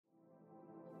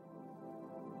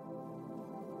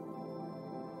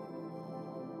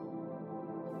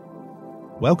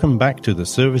Welcome back to the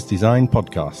Service Design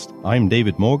Podcast. I'm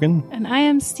David Morgan. And I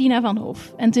am Stina van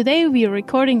Hoof. And today we are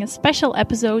recording a special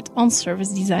episode on Service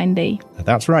Design Day.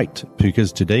 That's right,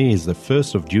 because today is the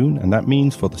 1st of June, and that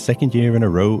means for the second year in a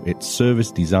row, it's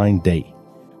Service Design Day.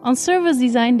 On Service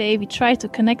Design Day, we try to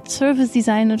connect service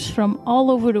designers from all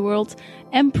over the world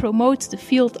and promote the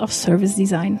field of service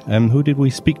design. Who did we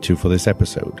speak to for this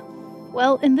episode?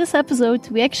 Well, in this episode,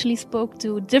 we actually spoke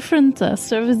to different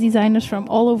service designers from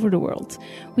all over the world.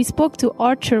 We spoke to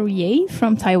Archer Ye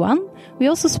from Taiwan. We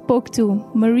also spoke to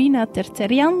Marina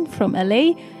Terterian from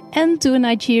LA and to a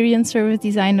Nigerian service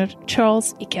designer,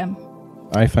 Charles Ikem.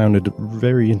 I found it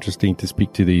very interesting to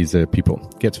speak to these people.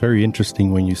 It gets very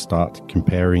interesting when you start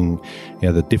comparing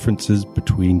the differences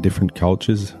between different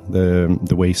cultures,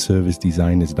 the way service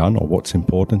design is done or what's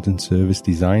important in service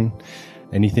design.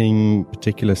 Anything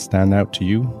particular stand out to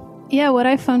you? Yeah, what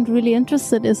I found really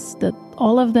interesting is that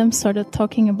all of them started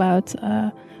talking about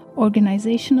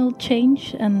organizational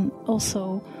change and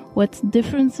also what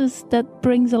differences that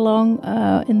brings along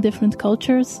in different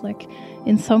cultures. Like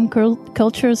in some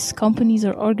cultures, companies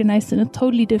are organized in a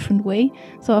totally different way.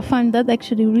 So I find that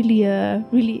actually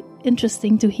really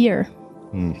interesting to hear.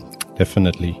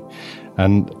 Definitely.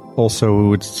 And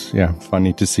also, it's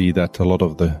funny to see that a lot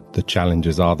of the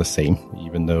challenges are the same,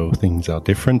 even though things are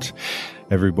different.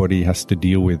 Everybody has to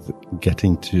deal with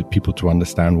getting to people to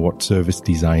understand what service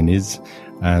design is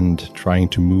and trying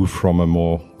to move from a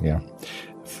more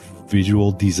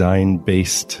visual design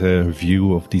based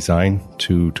view of design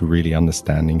to really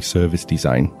understanding service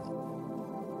design.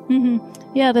 Mm-hmm.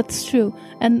 Yeah, that's true.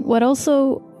 And what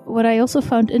I also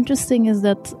found interesting is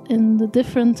that in the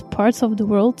different parts of the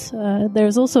world,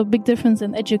 there's also a big difference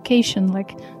in education.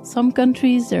 Like some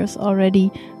countries, there's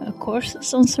already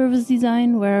courses on service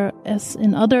design, whereas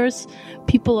in others,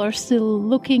 people are still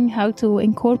looking how to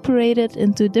incorporate it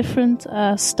into different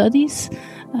studies,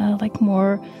 like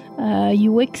more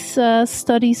UX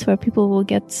studies where people will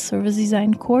get service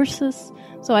design courses.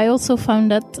 So I also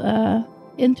found that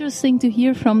interesting to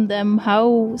hear from them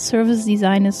how service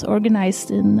design is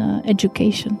organized in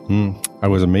education. I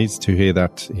was amazed to hear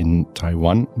that in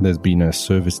Taiwan, there's been a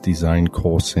service design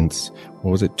course since,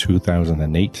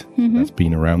 2008? Mm-hmm. That's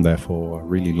been around there for a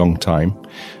really long time.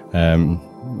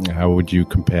 How would you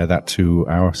compare that to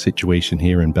our situation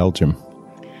here in Belgium?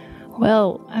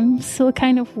 Well, I'm still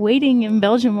kind of waiting in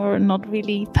Belgium, or not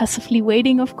really passively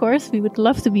waiting, of course. We would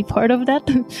love to be part of that.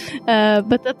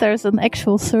 But that there's an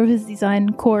actual service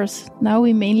design course. Now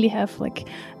we mainly have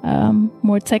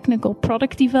more technical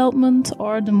product development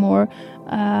or the more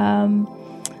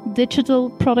digital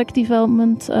product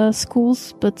development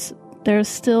schools. But there's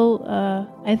still,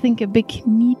 I think, a big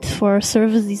need for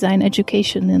service design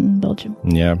education in Belgium.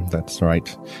 Yeah, that's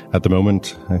right. At the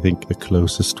moment, I think the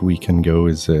closest we can go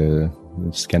is the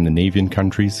Scandinavian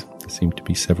countries. There seem to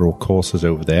be several courses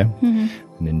over there. Mm-hmm.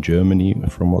 And in Germany,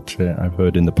 from what I've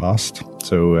heard in the past.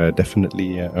 So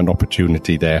definitely an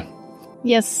opportunity there.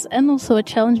 Yes, and also a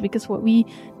challenge, because what we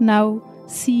now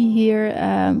see here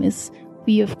is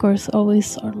we, of course,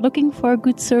 always are looking for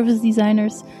good service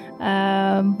designers.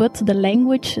 But the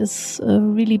language is a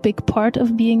really big part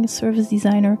of being a service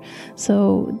designer.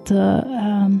 So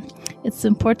it's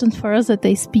important for us that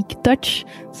they speak Dutch.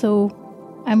 So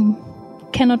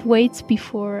cannot wait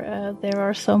before there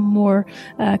are some more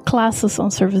classes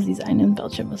on service design in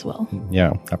Belgium as well.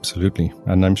 Yeah, absolutely.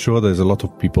 And I'm sure there's a lot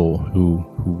of people who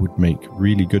would make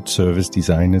really good service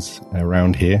designers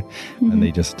around here, mm-hmm. and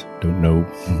they just don't know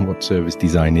what service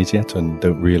design is yet and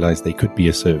don't realize they could be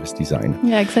a service designer.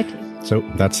 Yeah, exactly. So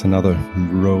that's another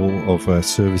role of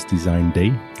Service Design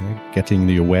Day, getting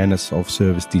the awareness of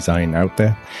service design out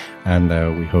there. And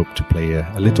we hope to play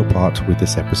a little part with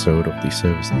this episode of the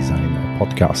Service Design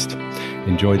Podcast.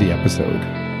 Enjoy the episode.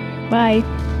 Bye.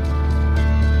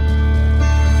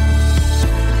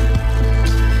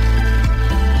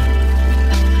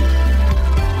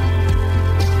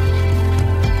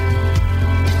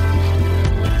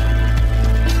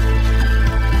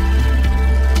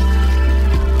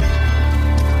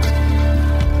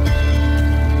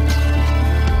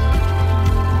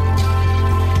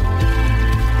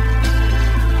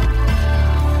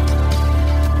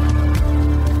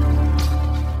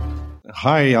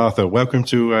 Hi, Arthur. Welcome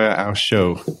to our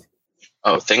show.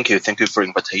 Oh, thank you. Thank you for the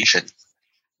invitation.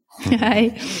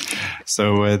 Hi.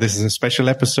 So this is a special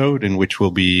episode in which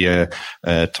we'll be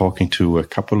talking to a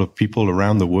couple of people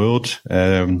around the world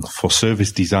for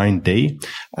Service Design Day.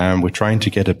 We're trying to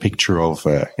get a picture of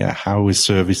how is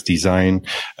service design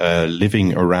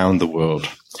living around the world.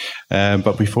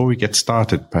 But before we get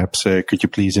started, perhaps could you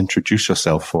please introduce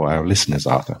yourself for our listeners,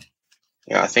 Arthur?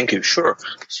 Yeah, thank you. Sure.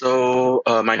 So,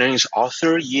 my name is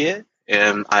Arthur Ye,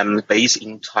 and I'm based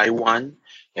in Taiwan.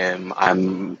 And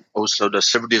I'm also the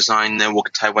Server Design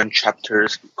Network Taiwan chapter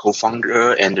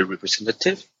co-founder and the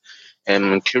representative.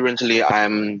 And currently,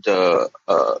 I'm the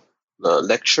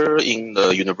lecturer in the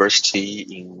university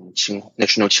in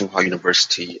National Tsinghua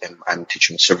University, and I'm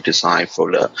teaching server design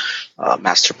for the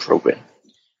master program.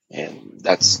 And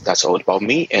that's all about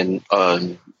me. And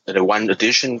the one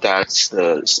addition that's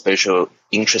the special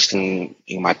interesting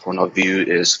in my point of view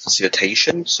is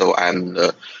facilitation. So I'm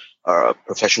the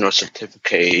professional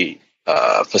certificate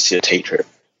facilitator.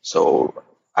 So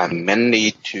I'm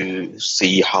mainly to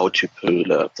see how to put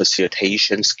the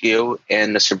facilitation skill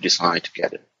and the server design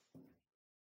together.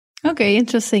 Okay,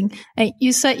 interesting. And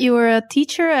you said you were a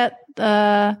teacher at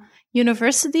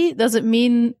university. Does it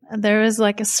mean there is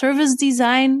like a service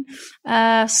design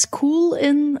school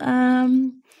in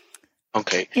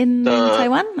in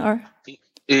Taiwan, or?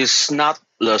 It's not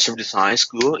the service design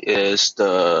school. Is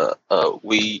the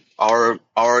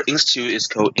our institute is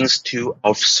called Institute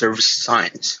of Service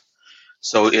Science.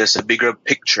 So it's a bigger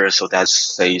picture. So that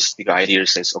says the idea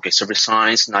says, okay, service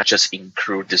science not just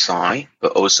include design,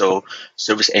 but also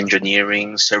service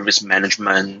engineering, service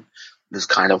management, this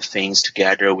kind of things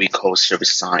together we call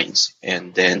service science.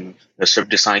 And then the service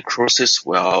design courses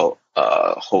will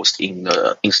host in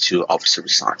the Institute of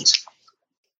Service Science.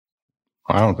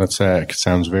 Wow, that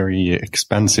sounds very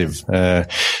expensive.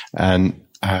 And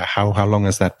how long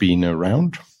has that been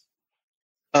around?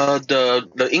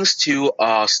 The institute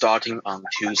starting on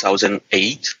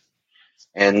 2008,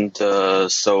 and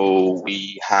so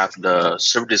we have the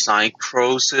service design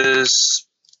courses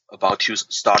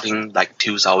starting like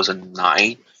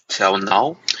 2009 till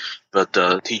now, but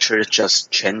the teacher is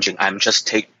just changing. I'm just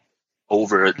take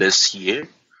over this year,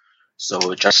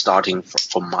 so just starting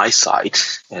from my side,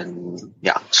 and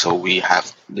yeah, so we have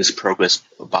this progress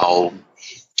about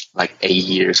like 8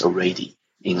 years already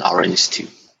in our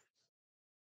institute.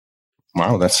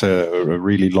 Wow, that's a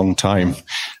really long time. I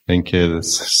think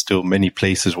there's still many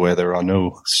places where there are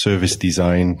no service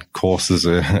design courses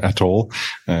at all.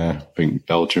 I think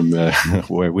Belgium,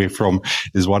 where we're from,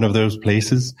 is one of those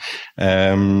places.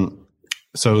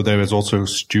 So there is also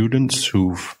students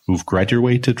who've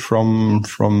graduated from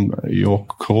your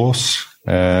course.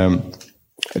 Do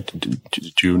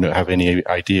you have any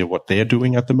idea what they're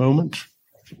doing at the moment?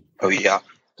 Oh yeah,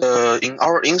 in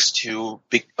our institute,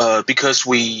 because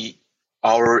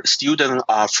our students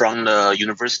are from the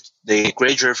university. They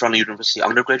graduate from the university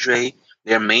undergraduate.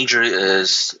 Their major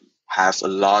have a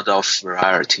lot of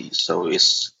variety. So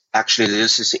this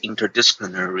is an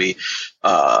interdisciplinary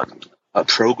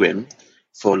program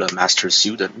for the master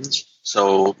students.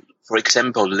 So, for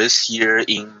example, this year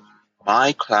in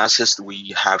my classes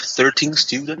we have 13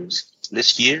 students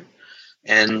this year,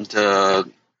 and the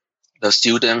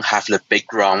students have the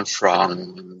background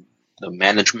from the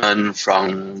management,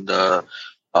 from the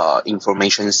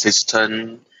information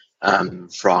system,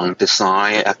 from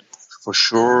design for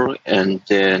sure, and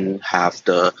then have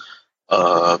the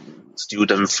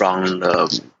student from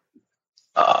the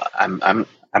I'm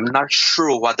not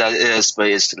sure what that is, but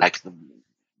it's like the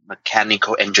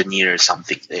mechanical engineer or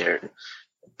something. Their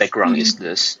background is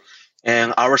this,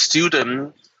 and our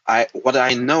student. What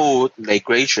I know, they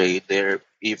graduate there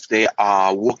if they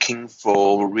are working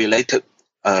for related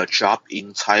job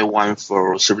in Taiwan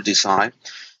for service design.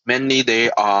 Mainly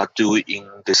they are doing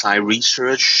design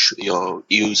research,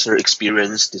 user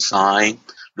experience design,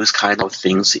 those kind of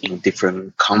things in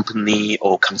different company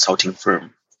or consulting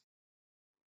firm.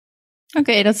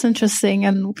 Okay, that's interesting.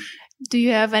 And do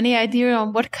you have any idea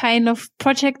on what kind of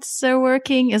projects they're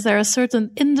working? Is there a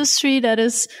certain industry that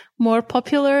is more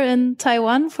popular in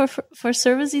Taiwan for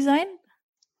service design?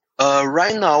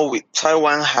 Right now,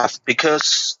 Taiwan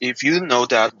because if you know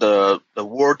that the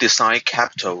world design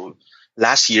capital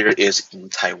last year is in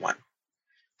Taiwan,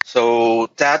 so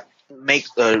that makes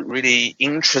a really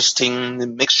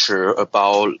interesting mixture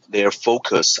about their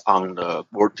focus on the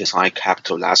world design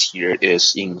capital last year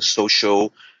is in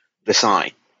social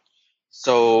design.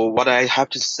 So what I have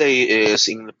to say is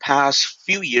in the past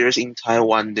few years in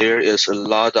Taiwan, there is a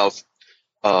lot of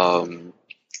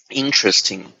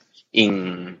interesting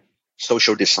in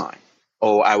social design,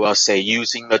 or I will say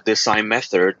using the design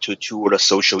method toward a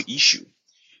social issue.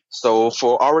 So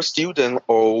for our student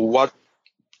or what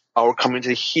our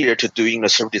community here to doing the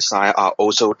service design are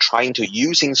also trying to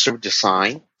using service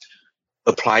design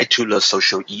apply to the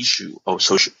social issue or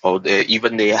social, or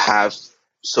even they have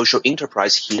social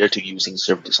enterprise here to using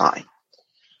service design.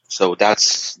 So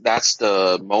that's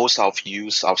the most of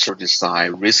use of service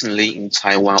design recently in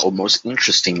Taiwan or most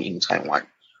interesting in Taiwan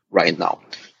right now.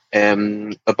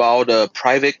 And about a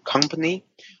private company,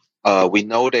 we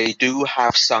know they do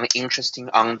have some interesting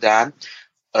on that.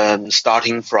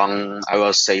 Starting from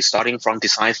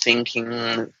design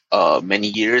thinking many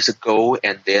years ago,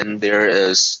 and then there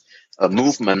is a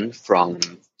movement from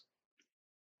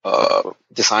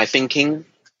design thinking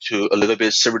to a little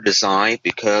bit server design,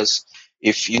 because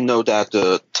if you know that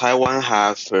Taiwan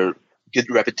have a good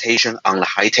reputation on the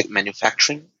high-tech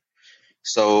manufacturing,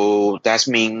 so that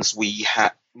means we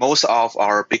have most of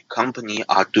our big company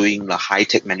are doing the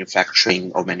high-tech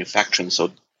manufacturing or manufacturing.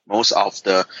 So most of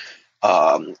the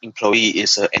employee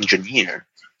is an engineer.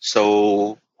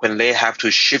 So when they have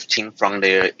to shifting from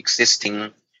their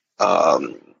existing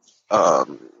um,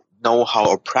 um, know-how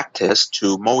or practice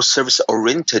to more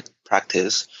service-oriented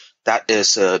practice, that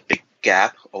is a big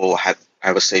gap, or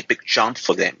I would say big jump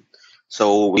for them.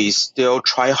 So we still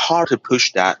try hard to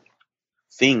push that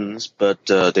things, but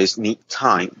there's need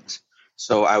time.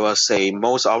 So I will say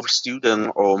most of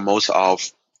students or most of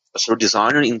social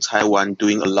designer in Taiwan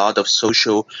doing a lot of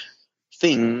social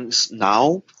things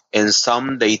now, and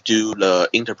some they do the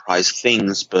enterprise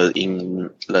things, but in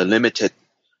the limited,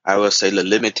 I will say the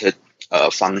limited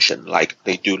function. Like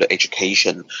they do the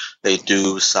education, they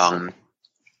do some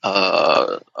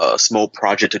small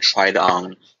project to try it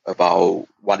on about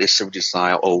what is service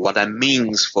design or what that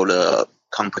means for the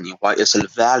company, what is the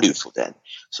value for them.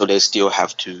 So they still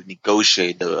have to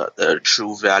negotiate the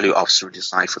true value of service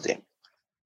design for them.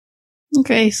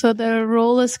 Okay, so the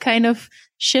role is kind of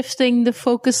shifting the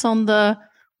focus on the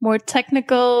more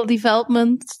technical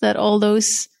development that all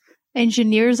those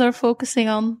engineers are focusing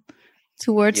on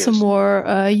towards Yes. a more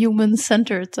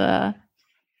human-centered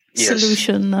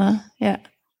solution. Yeah.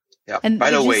 And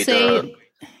by the way,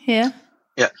 yeah.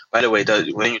 By the way,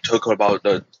 when you talk about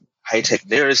the high tech,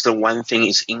 there is the one thing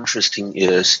is interesting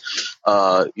is,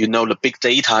 the big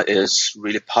data is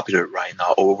really popular right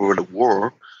now all over the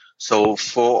world. So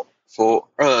for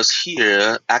us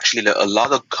here, actually, a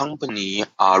lot of companies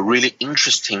are really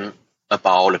interesting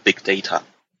about the big data.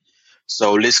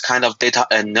 So this kind of data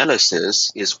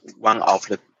analysis is one of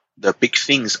the big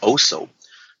things also.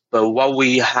 But what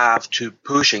we have to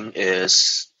pushing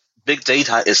is big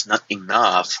data is not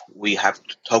enough. We have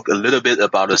to talk a little bit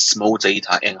about the small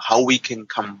data and how we can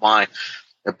combine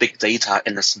the big data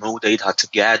and the small data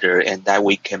together, and that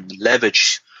we can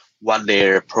leverage what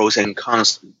their pros and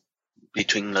cons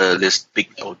between this big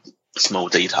or small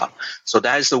data. So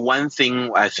that is the one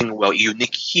thing I think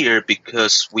unique here,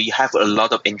 because we have a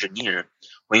lot of engineers.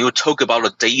 When you talk about the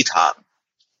data,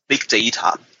 big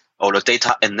data or the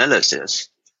data analysis,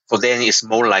 for them it's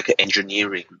more like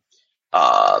engineering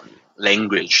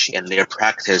language, and their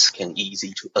practice can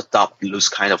easy to adopt those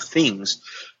kind of things.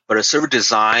 But a server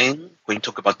design, when you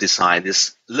talk about design,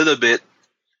 is a little bit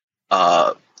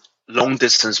long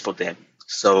distance for them.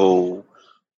 So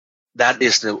that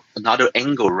is another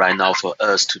angle right now for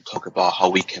us to talk about how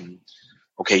we can.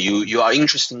 Okay, you are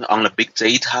interested on the big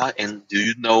data, and do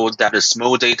you know that the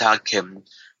small data can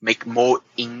make more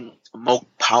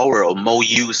power or more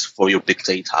use for your big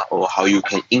data, or how you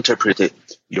can interpret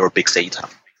your big data?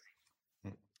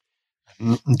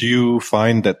 Do you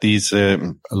find that these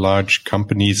large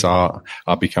companies are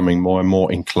becoming more and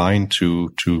more inclined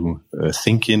to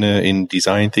think in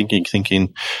design thinking,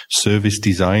 think service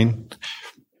design?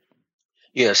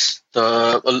 Yes,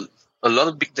 a lot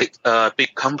of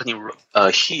big company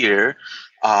here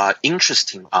are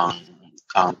interesting on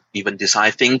even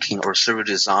design thinking or service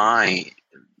design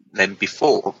than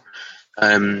before.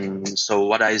 So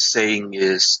what I'm saying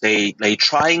is they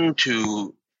trying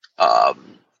to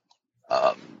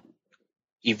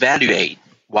evaluate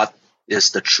what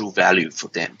is the true value for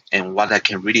them and what that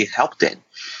can really help them.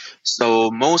 So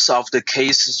most of the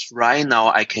cases right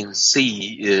now I can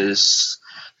see is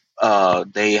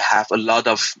they have a lot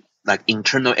of like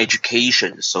internal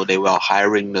education. So they were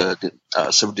hiring the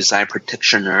service design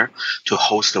practitioner to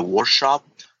host a workshop.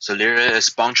 So there is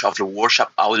a bunch of the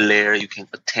workshop out there you can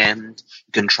attend,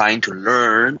 you can try to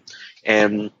learn.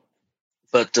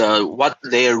 But what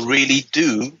they really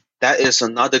do, that is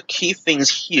another key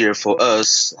things here for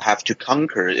us have to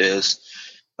conquer is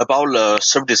about the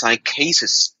service design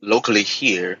cases locally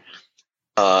here.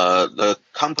 The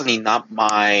company not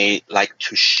might like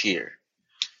to share.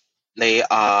 They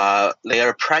are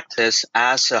practiced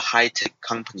as a high-tech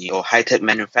company or high-tech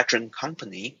manufacturing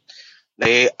company.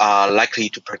 They are likely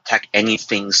to protect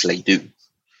anything they do.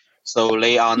 So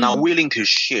they are not willing to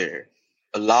share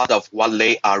a lot of what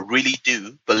they are really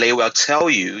do, but they will tell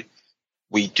you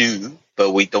we do,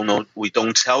 but we don't know. We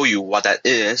don't tell you what that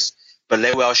is, but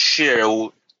they will share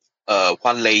what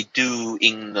they do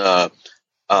in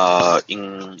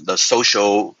in the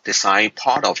social design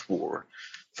part of work.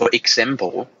 For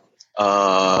example,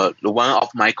 one of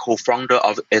my co-founder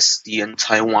of SDN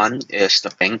Taiwan is the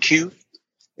BenQ,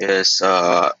 is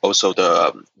also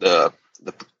the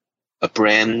a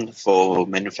brand for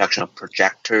manufacturing of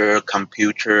projector,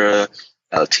 computer,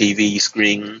 TV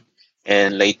screen,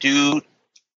 and they do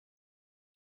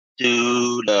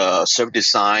the service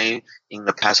design in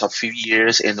the past of few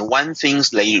years. And one things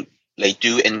they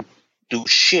do and do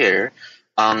share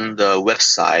on the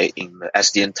website, in the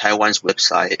SDN Taiwan's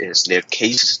website, is their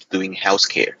cases doing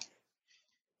healthcare.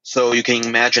 So you can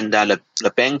imagine that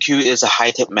the BenQ is a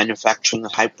high-tech manufacturing,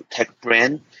 high-tech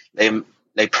brand.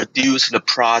 They produce the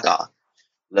product,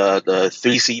 the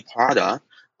 3C product,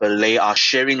 but they are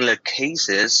sharing the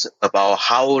cases about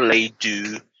how they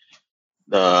do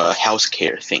the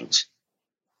healthcare things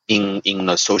in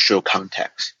the social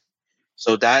context.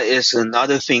 So that is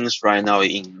another things right now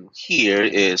in here,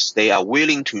 is they are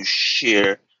willing to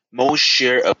share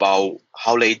about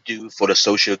how they do for the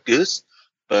social goods,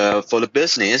 but for the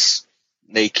business,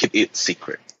 they keep it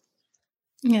secret.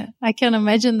 Yeah, I can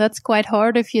imagine that's quite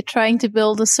hard if you're trying to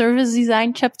build a service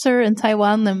design chapter in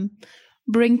Taiwan and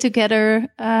bring together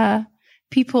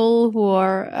people who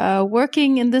are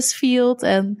working in this field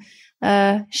and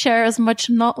share as much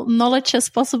knowledge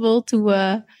as possible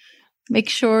to make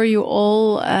sure you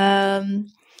all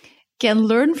can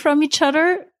learn from each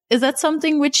other. Is that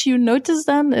something which you notice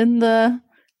then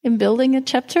in building a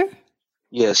chapter?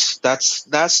 Yes, that's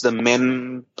the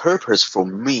main purpose for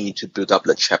me to build up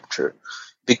the chapter.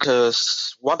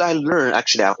 Because what I learned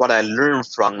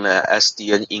from the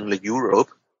SDN in the Europe,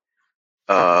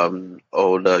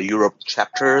 or the Europe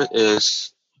chapter,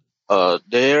 is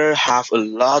they have a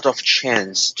lot of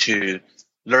chance to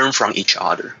learn from each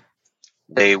other.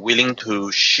 They're willing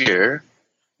to share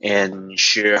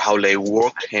how they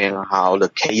work and how the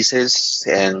cases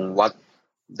and what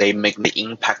they make the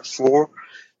impact for.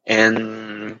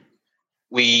 And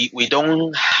we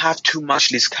don't have too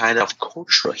much this kind of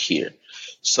culture here.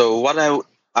 So what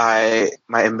my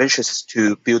ambition is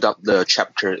to build up the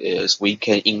chapter is we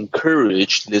can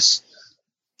encourage this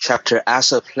chapter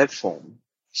as a platform,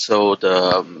 so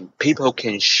the people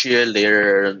can share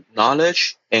their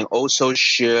knowledge and also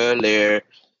share their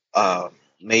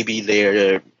maybe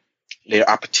their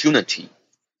opportunity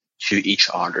to each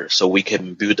other. So we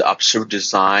can build up service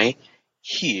design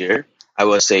here. I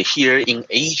will say here in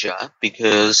Asia,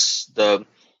 because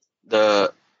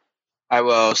I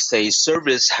will say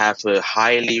service have a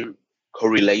highly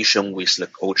correlation with the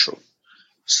culture.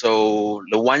 So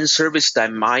the one service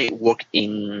that might work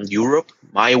in Europe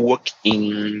might work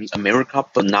in America,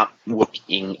 but not work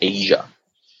in Asia.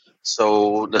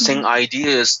 So the same idea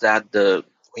is that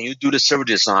when you do the service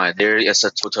design, there is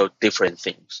a total different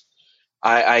things.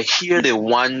 I hear the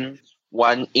one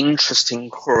interesting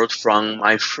quote from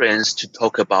my friends to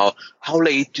talk about how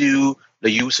they do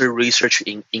the user research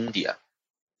in India.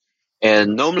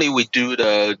 And normally we do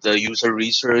the user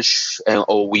research,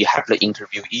 or we have the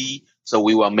interviewee. So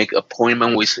we will make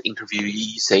appointment with the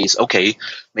interviewee, says, okay,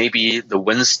 maybe the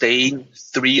Wednesday,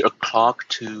 3 o'clock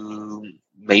to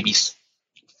maybe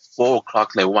 4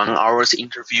 o'clock, like 1 hour's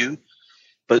interview.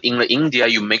 But in India,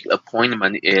 you make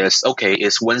appointment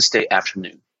it's Wednesday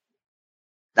afternoon.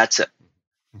 That's it.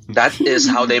 That is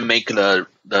how they make the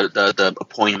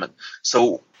appointment.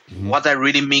 So what that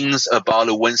really means about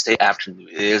a Wednesday afternoon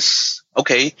is,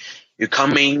 okay, you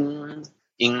come in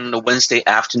the Wednesday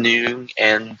afternoon,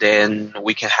 and then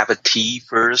we can have a tea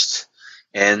first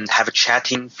and have a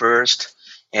chatting first,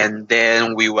 and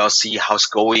then we will see how's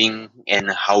going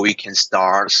and how we can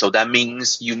start. So that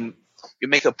means you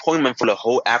make appointment for the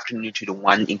whole afternoon to the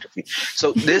one interview.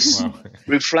 So this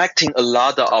reflecting a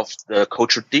lot of the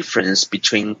cultural difference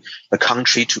between the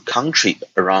country to country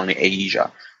around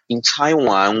Asia. In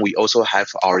Taiwan, we also have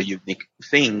our unique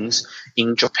things.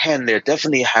 In Japan, they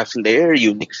definitely have their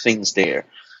unique things there.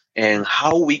 And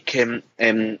how we can,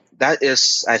 and that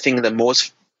is, I think, the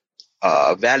most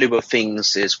valuable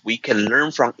things is we can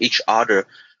learn from each other,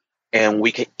 and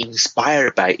we can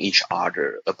inspire by each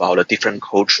other about a different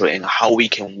culture and how we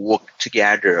can work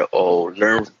together or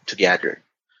learn together.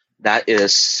 That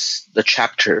is the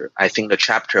chapter. I think the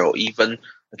chapter, or even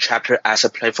the chapter as a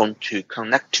platform to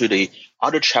connect to the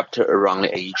other chapter around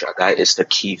Asia, that is the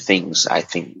key things, I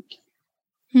think.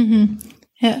 Mm-hmm.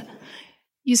 Yeah.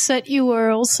 You said you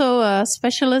were also a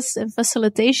specialist in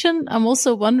facilitation. I'm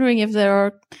also wondering if there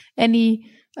are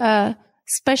any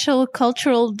special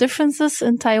cultural differences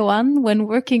in Taiwan when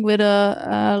working with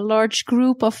a large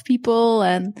group of people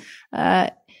and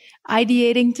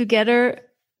ideating together.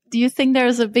 do you think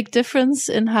there's a big difference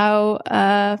in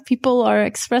how people are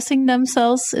expressing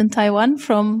themselves in Taiwan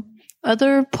from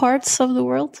other parts of the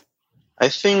world? I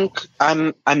think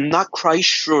I'm not quite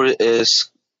sure it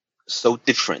is so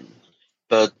different,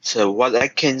 but what I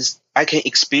can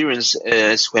experience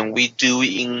is when we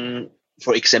doing,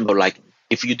 for example, like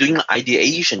if you're doing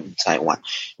ideation in Taiwan,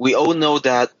 we all know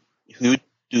that you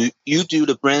do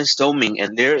the brainstorming,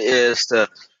 and there is the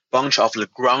bunch of the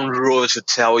ground rules to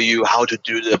tell you how to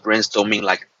do the brainstorming,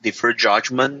 like defer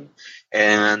judgment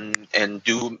and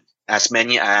do as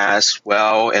many as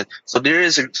well. And so there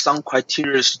is some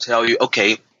criteria to tell you,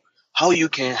 okay, how you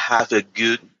can have a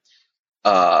good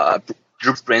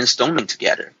group brainstorming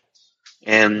together.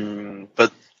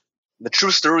 But the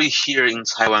true story here in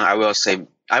Taiwan, I will say,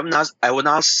 I will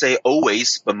not say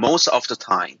always, but most of the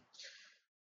time,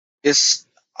 it's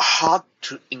hard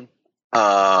to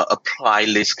apply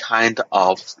this kind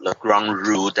of the ground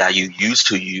rule that you used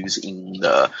to use in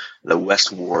the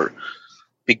West world.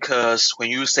 Because when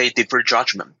you say defer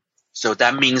judgment, so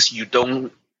that means you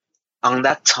don't, on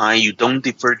that time, you don't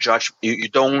defer you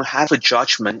don't have a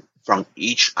judgment from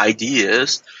each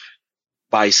ideas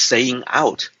by saying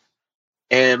out.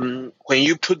 And when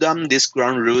you put down this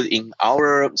ground rule in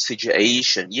our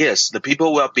situation, yes, the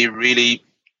people will be really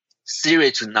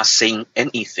serious to not saying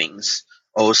anything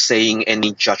or saying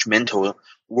any judgmental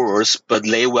words, but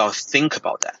they will think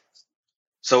about that.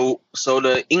 So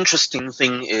the interesting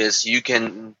thing is you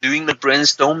can doing the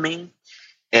brainstorming,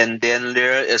 and then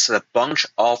there is a bunch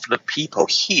of the people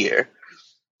here.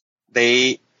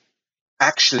 They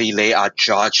are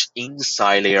judged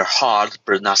inside their heart,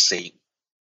 but not saying,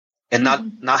 and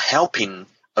not helping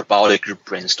about the group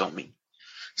brainstorming.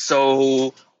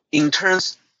 So in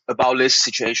terms about this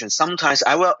situation, sometimes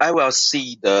I will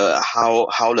see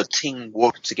how the team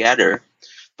work together.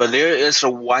 But there is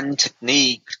one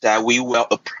technique that we will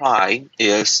apply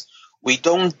is we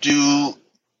don't do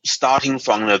starting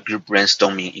from the group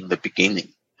brainstorming in the beginning.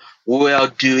 We are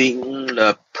doing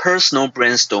the personal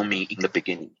brainstorming in the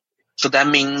beginning. So that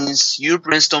means you're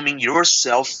brainstorming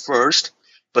yourself first,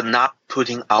 but not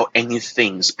putting out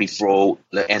anything before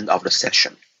the end of the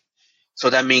session. So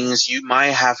that means you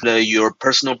might have your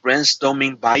personal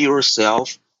brainstorming by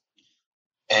yourself.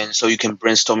 And so you can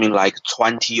brainstorming like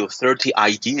 20 or 30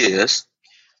 ideas.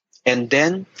 And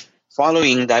then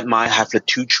following that might have the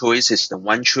two choices. The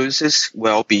one choices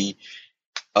will be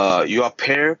you are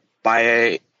paired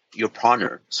by your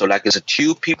partner. So like it's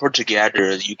two people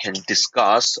together, you can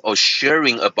discuss or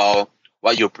sharing about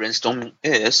what your brainstorming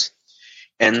is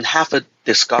and have a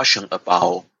discussion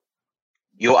about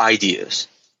your ideas.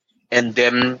 And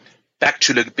then back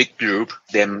to the big group,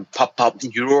 then pop up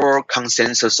your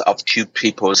consensus of two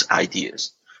people's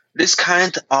ideas. This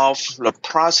kind of the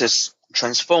process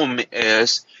transform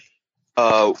is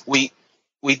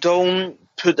we don't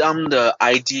put down the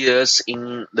ideas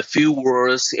in the few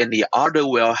words, and the other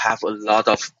will have a lot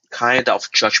of kind of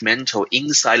judgmental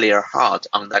inside their heart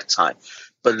on that time.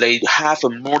 But they have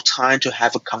more time to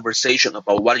have a conversation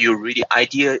about what your really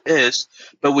idea is,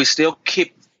 but we still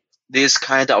keep this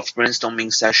kind of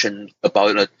brainstorming session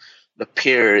about the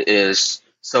peer is.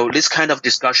 So this kind of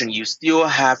discussion, you still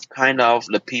have kind of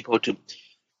the people to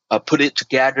put it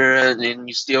together, and then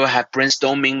you still have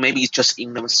brainstorming. Maybe it's just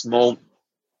in a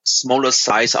smaller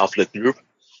size of the group,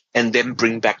 and then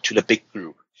bring back to the big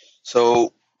group.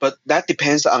 So, but that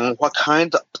depends on what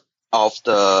kind of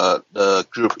the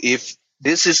group. If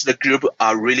this is the group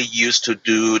are really used to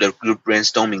do the group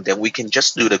brainstorming, then we can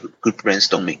just do the group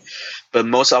brainstorming. But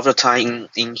most of the time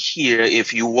in here,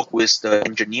 if you work with the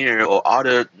engineer or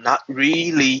other not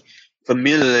really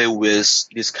familiar with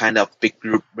this kind of big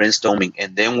group brainstorming,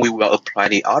 and then we will apply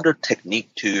the other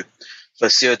technique to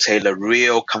facilitate the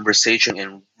real conversation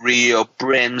and real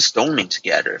brainstorming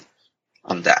together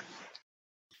on that.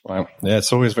 Wow. Yeah,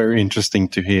 it's always very interesting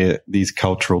to hear these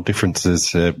cultural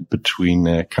differences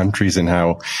between countries and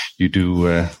how you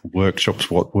do workshops,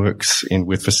 what works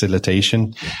with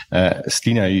facilitation.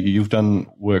 Stina, you've done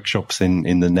workshops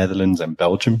in the Netherlands and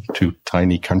Belgium, two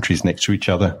tiny countries next to each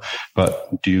other.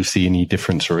 But do you see any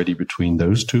difference already between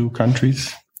those two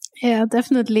countries? Yeah,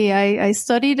 definitely. I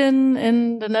studied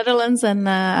in the Netherlands, and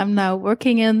I'm now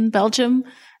working in Belgium.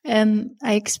 And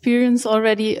I experience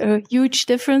already a huge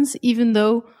difference, even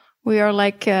though we are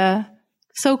like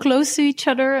so close to each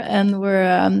other, and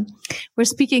we're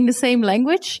speaking the same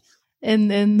language.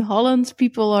 In Holland,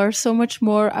 people are so much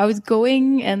more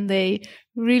outgoing, and they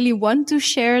really want to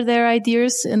share their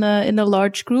ideas in a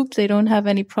large group. They don't have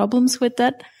any problems with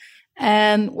that.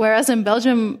 And whereas in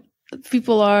Belgium,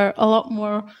 people are a lot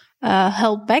more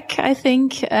held back, I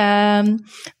think.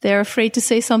 They're afraid to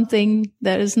say something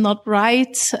that is not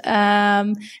right.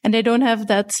 And they don't have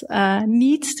that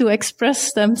need to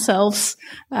express themselves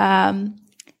in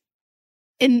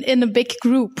a big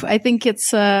group. I think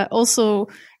it's also,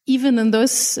 even in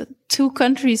those two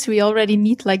countries, we already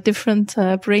need like different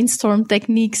brainstorm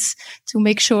techniques to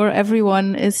make sure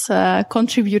everyone is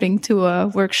contributing to a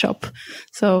workshop.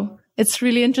 So it's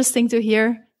really interesting to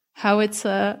hear how it's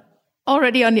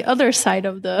already on the other side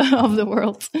of the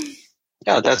world.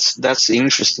 Yeah, that's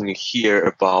interesting to hear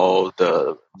about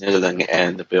the Netherlands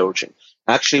and the Belgium.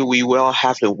 Actually, we will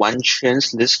have the one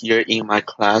chance this year in my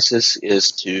classes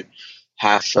is to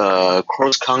have a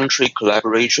cross-country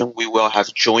collaboration. We will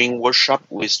have joint workshop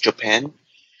with Japan.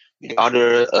 The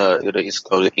other is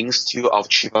called the Institute of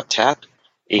Chiba Tech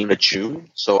in June.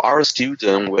 So our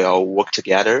students will work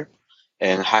together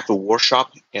and have a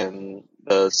workshop. And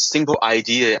the simple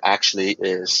idea actually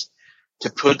is to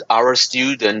put our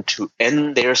student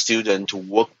and their student to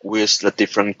work with the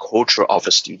different culture of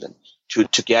a student to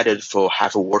together for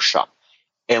have a workshop.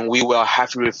 And we will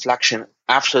have reflection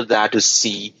after that to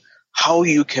see how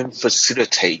you can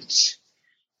facilitate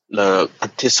the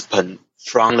participant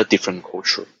from the different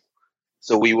culture.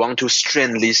 So we want to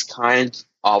strengthen this kind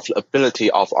of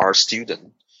ability of our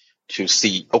student to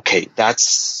see, okay,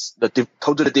 that's the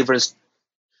totally different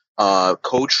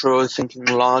cultural thinking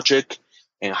logic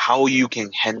and how you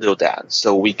can handle that.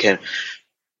 So we can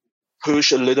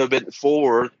push a little bit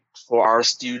forward for our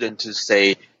student to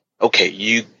say, okay,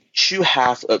 you should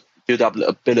have build up the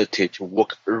ability to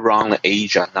work around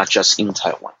Asia, not just in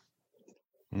Taiwan.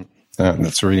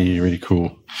 That's really, really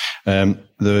cool.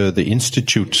 The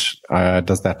institute,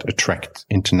 does that attract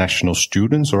international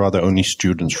students, or are there only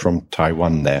students from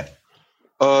Taiwan there?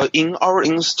 In our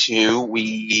institute,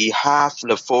 we have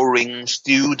the foreign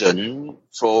student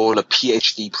for the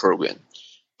PhD program,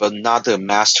 but not the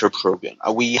master program.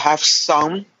 We have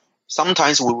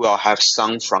sometimes we will have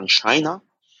some from China,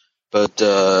 but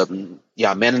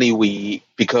mainly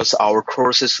because our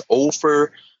courses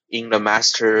offer in the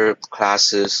master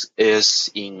classes is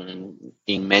in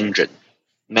Mandarin,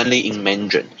 mainly in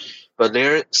Mandarin. But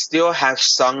there still have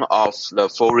some of the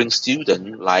foreign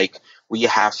student, like we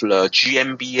have the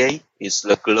GMBA, is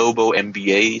the global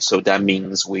MBA. So that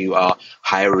means we are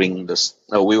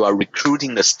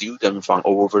recruiting the student from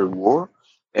all over the world.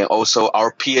 And also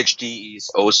our PhD is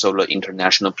also the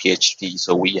international PhD.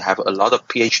 So we have a lot of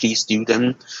PhD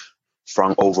students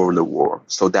from all over the world.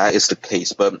 So that is the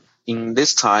case. But in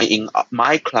this time, in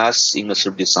my class in the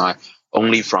service design,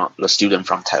 only from the student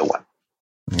from Taiwan.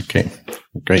 Okay,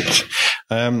 great.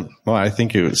 Well, I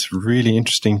think it was really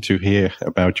interesting to hear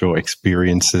about your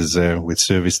experiences with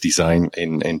service design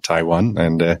in Taiwan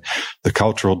and the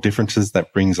cultural differences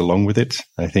that brings along with it.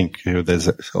 I think there's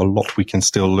a lot we can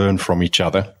still learn from each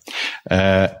other.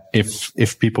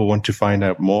 If people want to find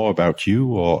out more about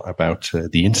you or about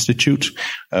the Institute,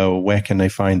 where can they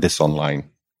find this online?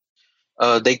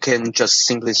 They can just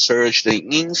simply search the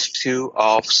Institute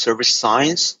of Service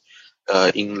Science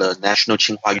in the National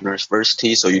Tsinghua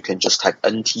University. So you can just type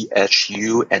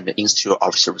NTHU and the Institute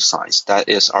of Service Science. That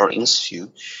is our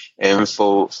institute. And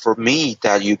for me,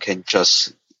 that you can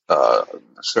just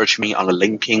search me on the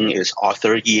LinkedIn is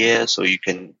Author Ye, so you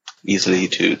can easily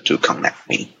to connect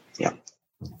me. Yeah.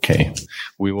 Okay,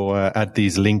 we will add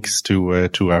these links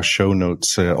to our show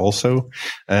notes also.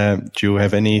 Do you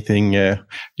have anything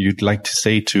you'd like to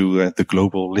say to the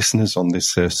global listeners on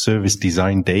this Service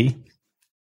Design Day?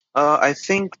 I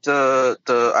think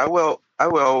I will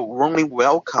warmly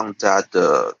welcome that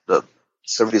the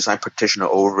service design practitioner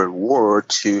over the world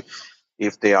to,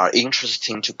 if they are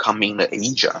interested, to come in the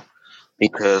Asia,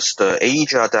 because the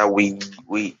Asia that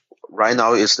we right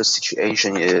now is the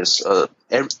situation is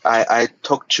I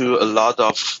talked to a lot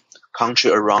of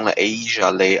countries around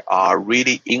Asia. They are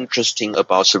really interesting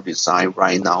about service design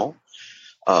right now.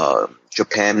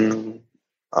 Japan,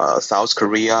 South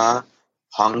Korea,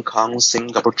 Hong Kong,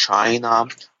 Singapore, China,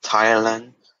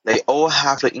 Thailand, they all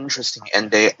have the interesting and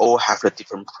they all have the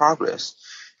different progress.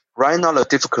 Right now, the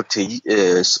difficulty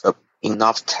is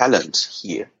enough talent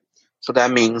here. So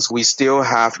that means we still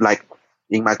have, like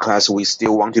in my class, we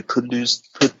still want to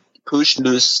push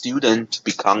those students to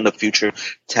become the future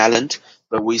talent,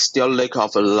 but we still lack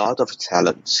of a lot of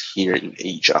talent here in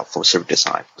Asia for service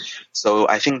design. So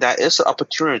I think that is an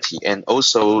opportunity. And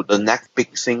also the next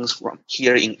big things from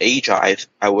here in Asia,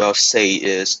 I will say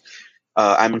is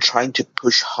I'm trying to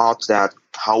push hard that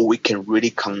how we can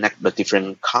really connect the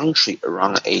different countries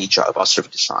around Asia about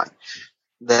service design.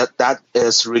 That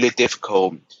is really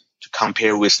difficult to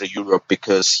compare with the Europe,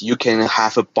 because you can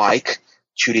have a bike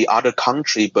to the other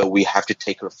country, but we have to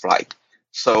take a flight.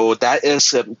 So that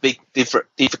is a big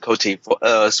difficulty for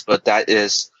us, but that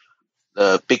is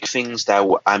the big things that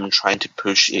I'm trying to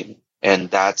push in. And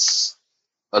that's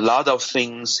a lot of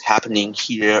things happening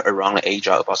here around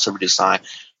Asia about service design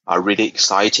are really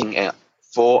exciting and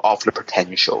full of the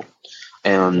potential,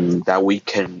 and that we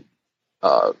can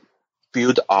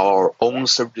build our own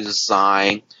service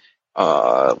design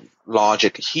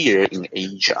logic here in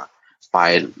Asia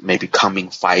by maybe coming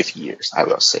 5 years, I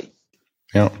will say.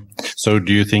 Yeah. So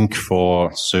do you think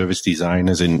for service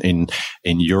designers in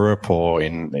Europe or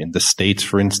in the States,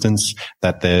 for instance,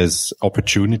 that there's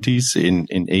opportunities in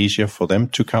Asia for them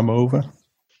to come over?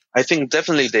 I think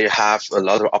definitely they have a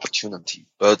lot of opportunity.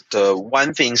 But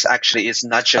one thing is actually it's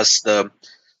not just the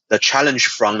challenge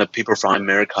from the people from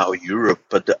America or Europe,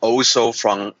 but also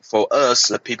for us,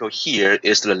 the people here,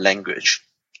 is the language.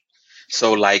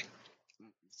 So like,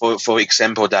 for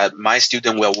example, that my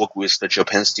student will work with the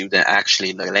Japan student,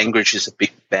 actually the language is a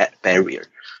big barrier.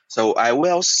 So I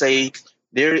will say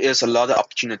there is a lot of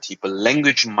opportunity, but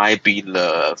language might be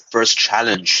the first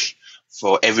challenge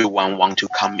for everyone want to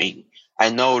come in.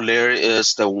 I know there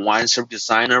is the one service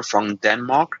designer from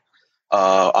Denmark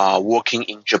working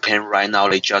in Japan right now.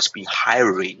 They just been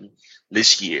hiring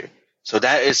this year. So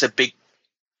that is a big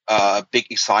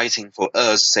exciting for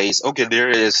us. Says, okay, there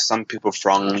is some people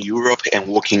from Europe and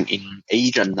working in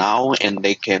Asia now, and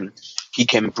he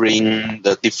can bring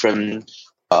the different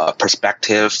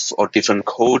perspective or different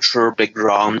culture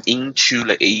background into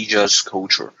the Asia's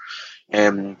culture.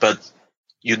 But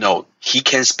he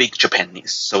can speak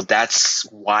Japanese, so that's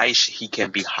why he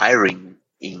can be hiring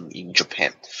in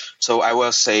Japan. So I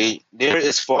will say there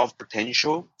is full of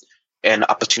potential and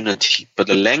opportunity, but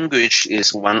the language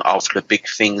is one of the big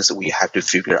things we have to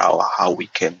figure out how we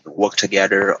can work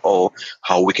together or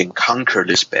how we can conquer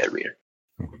this barrier.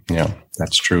 Yeah,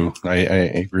 that's true. I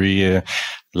agree.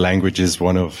 Language is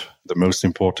one of the most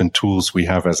important tools we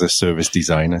have as a service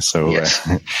designer. So yes.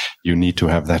 You need to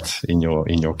have that in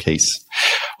your case.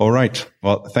 All right.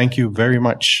 Well, thank you very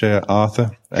much,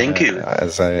 Arthur. Thank you.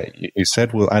 As you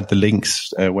said, we'll add the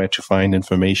links where to find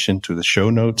information to the show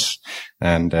notes.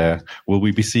 And will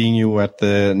we be seeing you at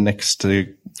the next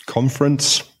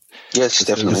conference? Yes,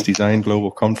 definitely. Service Design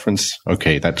Global Conference.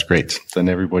 Okay, that's great. Then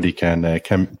everybody can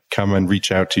come and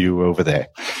reach out to you over there.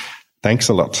 Thanks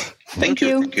a lot. Thank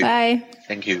you. Thank you. Bye.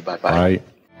 Thank you. Bye-bye. Bye.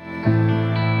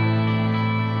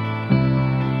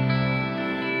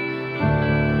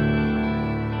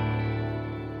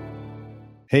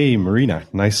 Hey, Marina.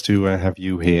 Nice to have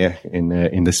you here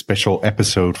in this special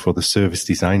episode for the Service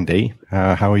Design Day.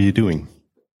 How are you doing?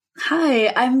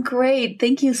 Hi, I'm great.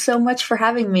 Thank you so much for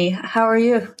having me. How are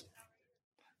you?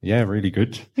 Yeah, really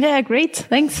good. Yeah, great.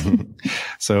 Thanks.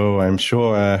 So I'm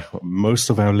sure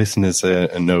most of our listeners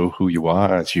know who you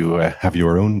are, as you have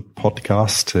your own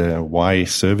podcast, Why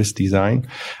Service Design.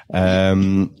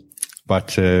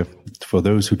 But for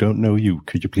those who don't know you,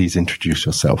 could you please introduce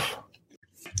yourself?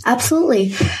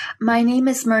 Absolutely. My name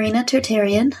is Marina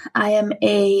Tertarian. I am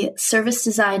a service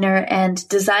designer and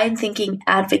design thinking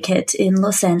advocate in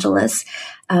Los Angeles.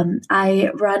 I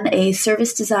run a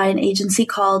service design agency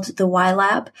called the Y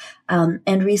Lab,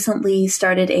 and recently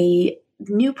started a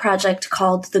new project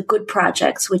called the Good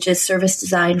Projects, which is service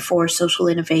design for social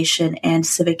innovation and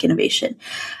civic innovation.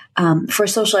 For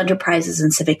social enterprises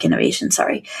and civic innovation,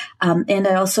 and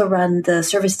I also run the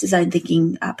Service Design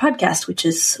Thinking podcast, which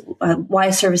is Why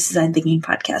Service Design Thinking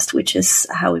podcast, which is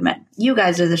how we met. You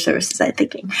guys are the Service Design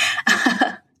Thinking.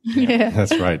 Yeah,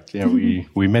 that's right. Yeah,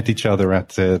 we met each other at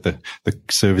the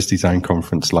Service Design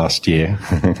Conference last year.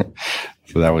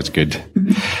 So that was good.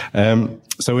 Mm-hmm.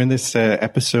 So in this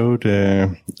episode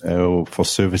for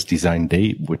Service Design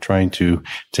Day, we're trying to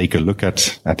take a look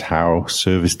at how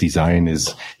service design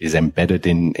is embedded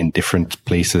in different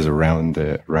places around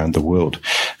the world.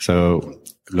 So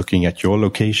looking at your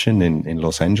location in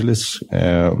Los Angeles,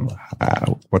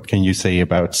 what can you say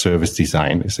about service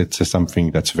design? Is it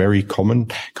something that's very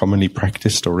commonly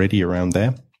practiced already around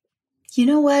there? You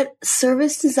know what?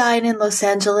 Service design in Los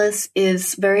Angeles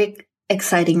is very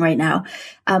exciting right now.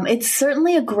 It's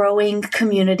certainly a growing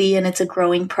community and it's a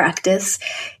growing practice.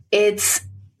 It's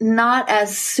not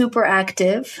as super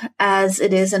active as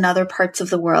it is in other parts of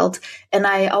the world. And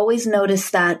I always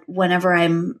notice that whenever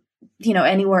I'm,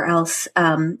 anywhere else,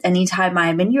 anytime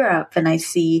I'm in Europe and I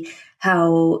see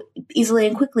how easily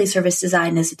and quickly service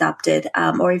design is adopted,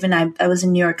 or even I was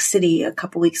in New York City a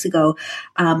couple weeks ago,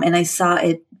 and I saw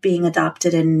it being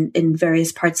adopted in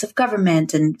various parts of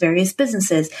government and various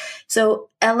businesses. So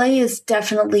LA is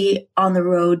definitely on the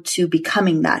road to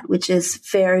becoming that, which is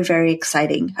very, very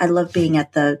exciting. I love being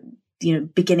at the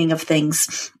beginning of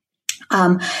things.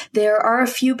 There are a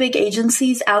few big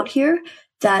agencies out here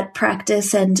that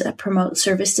practice and promote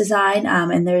service design.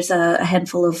 And there's a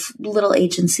handful of little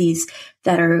agencies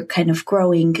that are kind of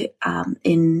growing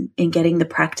in getting the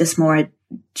practice more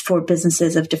for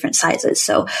businesses of different sizes.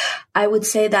 So I would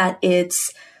say that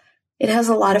it has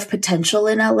a lot of potential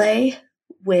in LA,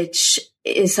 which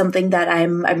is something that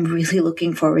I'm really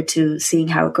looking forward to seeing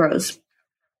how it grows.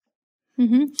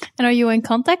 Mm-hmm. And are you in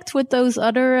contact with those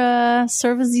other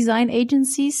service design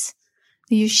agencies?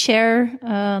 Do you share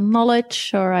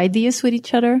knowledge or ideas with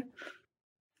each other?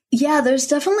 Yeah, there's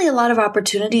definitely a lot of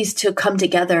opportunities to come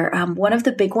together. One of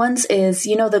the big ones is,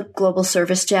 the Global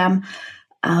Service Jam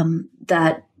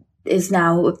that is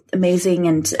now amazing.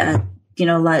 And,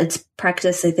 it's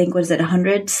practiced, I think,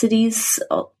 100 cities,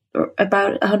 or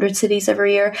about 100 cities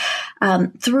every year.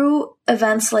 Through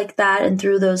events like that and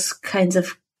through those kinds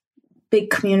of big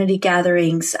community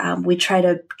gatherings, we try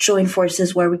to join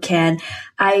forces where we can.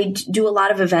 I do a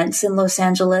lot of events in Los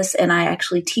Angeles, and I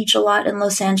actually teach a lot in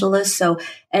Los Angeles. So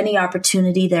any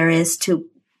opportunity there is to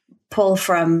pull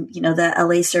from, the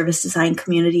LA service design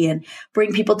community and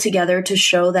bring people together to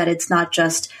show that it's not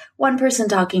just one person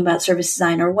talking about service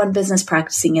design or one business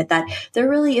practicing it, that there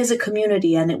really is a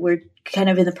community, and we're kind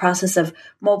of in the process of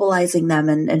mobilizing them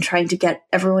and trying to get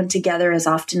everyone together as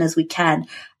often as we can.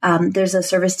 There's a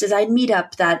service design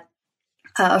meetup that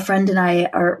a friend and I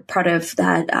are part of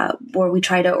that, where we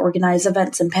try to organize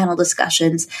events and panel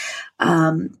discussions.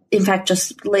 In fact,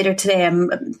 just later today,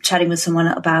 I'm chatting with someone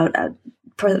about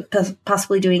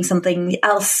possibly doing something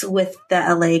else with the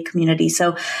LA community.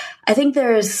 So I think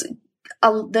there's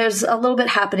a little bit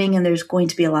happening, and there's going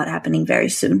to be a lot happening very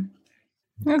soon.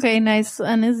 Okay, nice.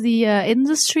 And is the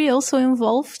industry also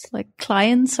involved? Like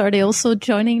clients, are they also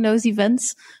joining those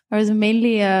events? Or is it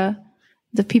mainly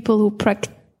the people who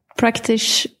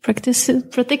practice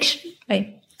service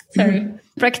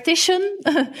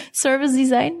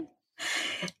design?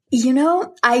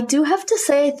 I do have to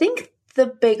say, I think the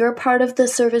bigger part of the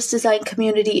service design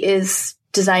community is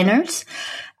designers.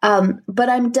 But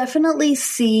I'm definitely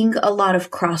seeing a lot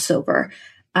of crossover.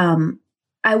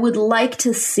 I would like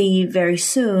to see very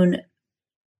soon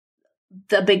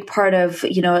the big part of,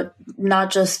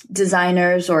 not just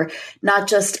designers or not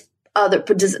just other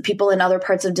people in other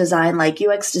parts of design like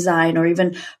UX design or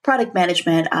even product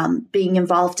management being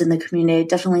involved in the community. I'd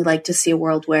definitely like to see a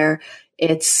world where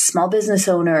it's small business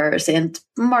owners and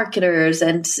marketers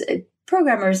and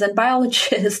programmers and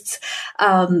biologists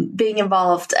being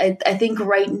involved. I think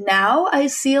right now I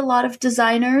see a lot of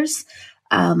designers,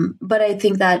 but I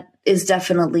think that is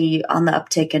definitely on the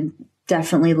uptick and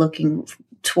definitely looking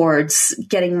towards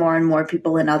getting more and more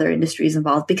people in other industries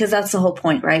involved, because that's the whole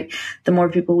point, right? The more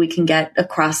people we can get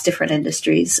across different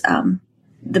industries,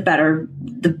 the better,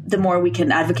 the more we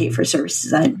can advocate for service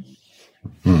design.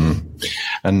 Mm-hmm.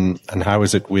 And how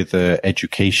is it with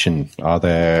education? Are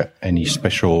there any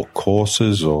special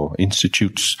courses or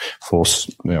institutes for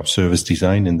service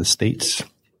design in the States?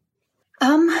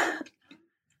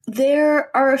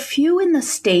 There are a few in the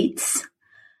States,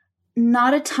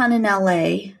 not a ton in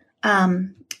LA.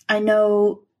 I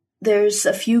know there's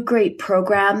a few great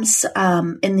programs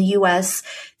in the US.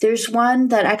 There's one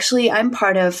that actually I'm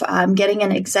part of. I'm getting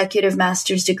an executive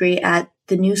master's degree at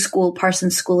the new school,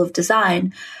 Parsons School of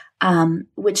Design,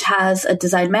 which has a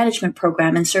design management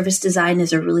program, and service design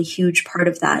is a really huge part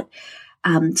of that.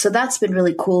 So that's been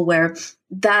really cool, where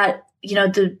that,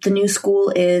 the new school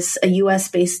is a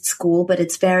US-based school, but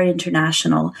it's very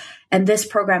international. And this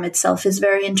program itself is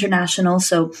very international.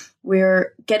 So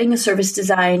we're getting a service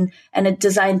design and a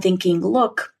design thinking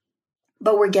look,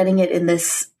 but we're getting it in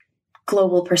this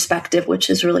global perspective, which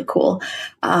is really cool.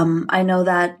 I know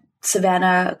that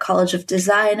Savannah College of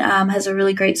Design has a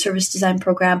really great service design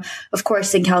program. Of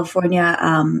course, in California,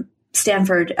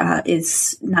 Stanford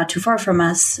is not too far from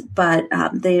us, but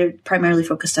they're primarily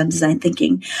focused on design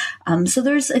thinking.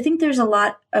 So I think there's a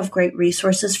lot of great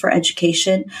resources for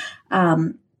education.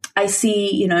 I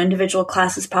see, individual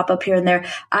classes pop up here and there.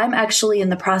 I'm actually in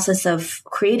the process of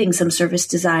creating some service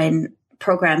design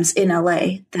programs in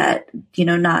LA that,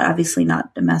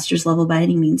 not a master's level by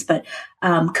any means, but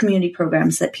community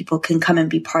programs that people can come and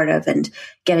be part of and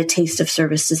get a taste of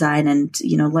service design and,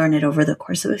 learn it over the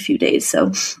course of a few days.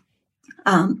 So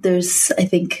I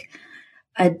think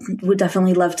I would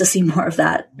definitely love to see more of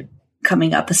that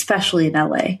coming up, especially in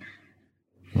LA.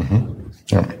 Mm-hmm.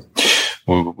 Yeah.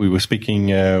 Well, we were speaking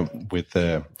with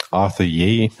Arthur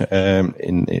Ye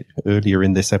earlier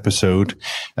in this episode.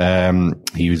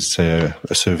 He was a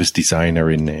service designer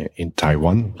in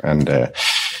Taiwan, and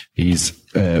He's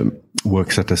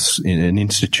works at in an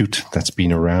institute that's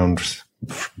been around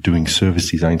doing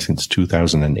service design since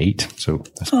 2008. So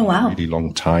that's been a really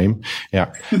long time.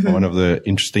 Yeah. Mm-hmm. One of the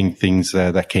interesting things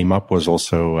that came up was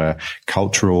also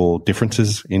cultural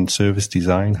differences in service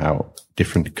design, how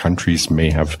different countries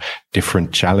may have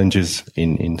different challenges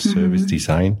in service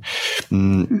design.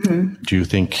 Do you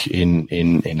think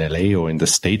in LA or in the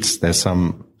States, there's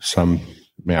some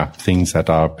things that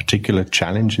are a particular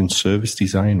challenge in service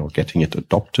design or getting it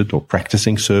adopted or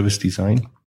practicing service design?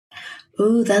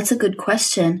 Ooh, that's a good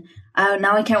question.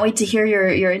 Now I can't wait to hear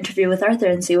your interview with Arthur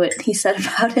and see what he said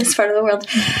about his part of the world.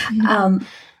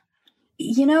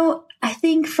 I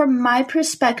think from my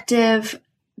perspective,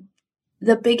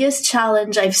 the biggest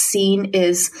challenge I've seen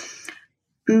is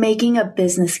making a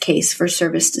business case for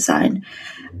service design.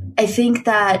 I think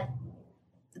that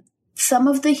some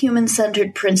of the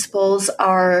human-centered principles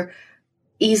are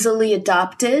easily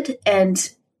adopted. And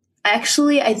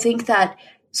actually, I think that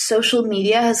social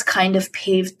media has kind of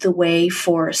paved the way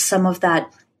for some of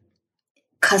that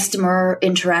customer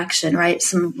interaction, right?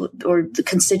 Or the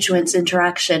constituents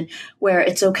interaction, where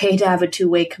it's okay to have a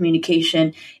two-way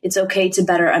communication. It's okay to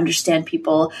better understand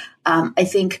people. I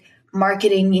think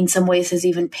marketing in some ways has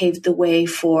even paved the way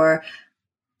for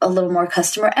a little more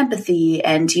customer empathy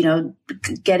and,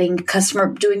 doing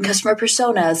customer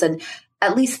personas and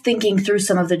at least thinking through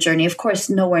some of the journey. Of course,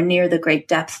 nowhere near the great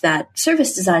depth that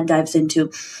service design dives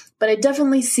into, but I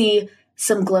definitely see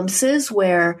some glimpses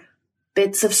where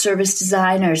bits of service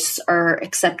design are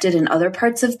accepted in other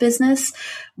parts of business.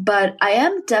 But I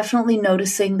am definitely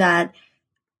noticing that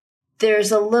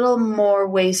there's a little more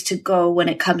ways to go when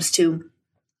it comes to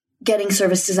getting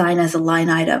service design as a line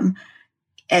item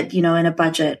in a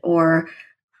budget, or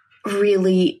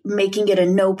really making it a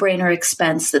no-brainer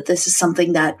expense that this is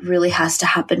something that really has to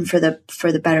happen for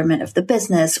the betterment of the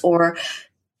business, or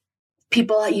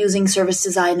people using service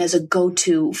design as a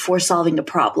go-to for solving a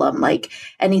problem. Like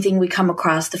anything we come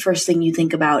across, the first thing you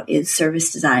think about is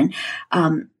service design.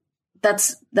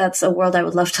 That's a world I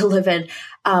would love to live in.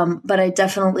 But I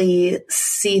definitely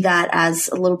see that as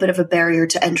a little bit of a barrier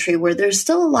to entry, where there's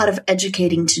still a lot of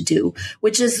educating to do,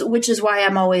 which is why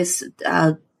I'm always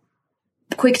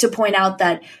quick to point out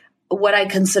that what I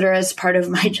consider as part of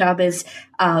my job is,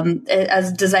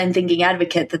 as design thinking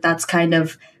advocate, that's kind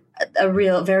of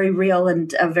very real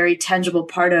and a very tangible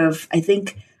part of, I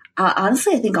think,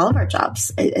 honestly, I think all of our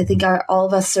jobs. I think all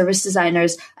of us service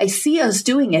designers, I see us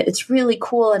doing it. It's really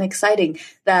cool and exciting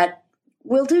that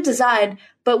we'll do design,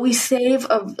 but we save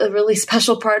a really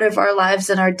special part of our lives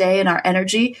and our day and our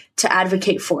energy to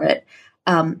advocate for it.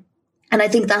 And I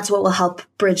think that's what will help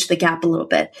bridge the gap a little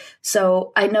bit.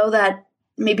 So I know that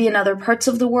maybe in other parts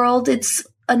of the world, it's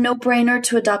a no-brainer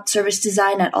to adopt service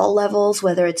design at all levels,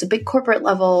 whether it's a big corporate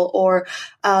level or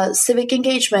civic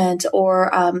engagement,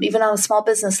 or even on a small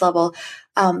business level.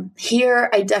 Here,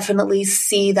 I definitely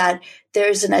see that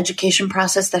there's an education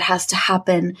process that has to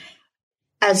happen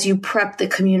as you prep the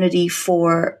community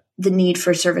for the need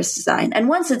for service design. And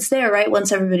once it's there, right,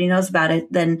 once everybody knows about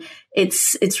it, then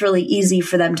it's really easy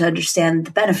for them to understand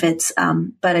the benefits.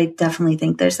 But I definitely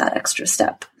think there's that extra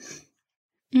step.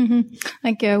 Mm-hmm.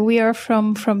 Like we are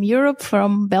from Europe,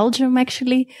 from Belgium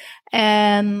actually,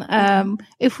 and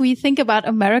if we think about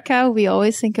America, we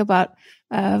always think about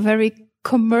very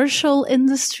commercial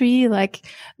industry, like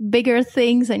bigger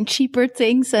things and cheaper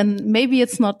things, and maybe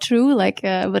it's not true,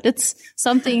 but it's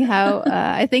something how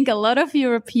I think a lot of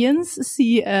Europeans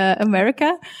see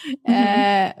America.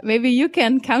 Maybe you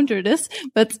can counter this,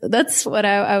 but that's what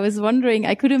I was wondering.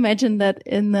 I could imagine that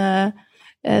in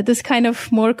this kind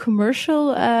of more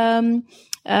commercial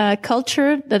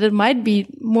culture, that it might be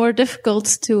more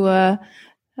difficult to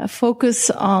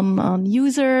focus on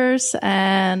users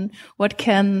and what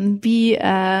can be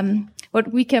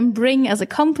what we can bring as a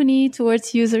company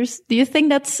towards users. Do you think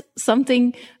that's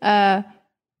something?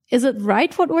 Is it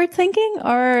right what we're thinking,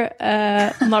 or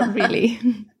not really?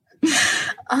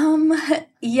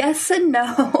 Yes and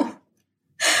no.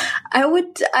 I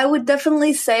would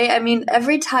definitely say, I mean,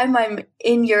 every time I'm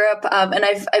in Europe, and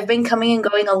I've been coming and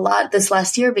going a lot this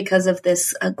last year because of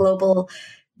this global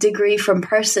degree from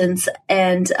Parsons,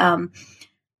 and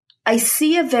I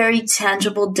see a very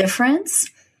tangible difference.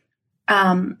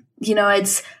 I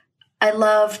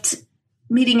loved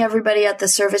meeting everybody at the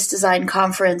service design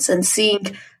conference and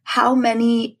seeing how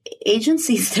many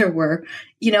agencies there were,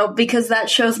 because that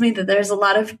shows me that there's a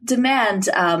lot of demand.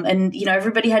 And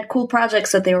everybody had cool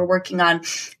projects that they were working on.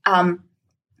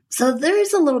 So there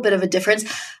is a little bit of a difference.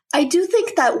 I do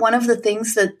think that one of the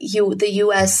things that the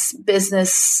U.S.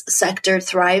 business sector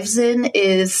thrives in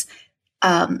is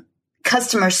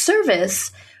customer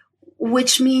service,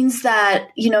 which means that,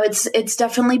 it's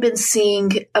definitely been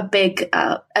seeing a big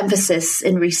emphasis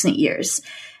in recent years.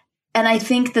 And I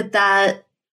think that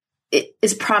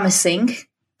is promising.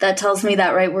 That tells me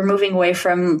that, right, we're moving away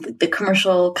from the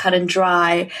commercial cut and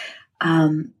dry.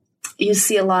 You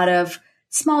see a lot of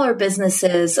smaller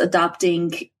businesses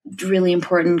adopting really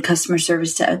important customer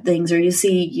service things, or you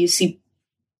see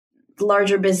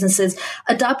larger businesses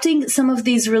adopting some of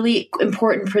these really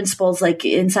important principles, like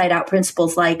inside out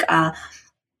principles, like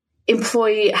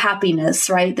employee happiness,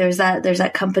 right? There's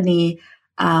that company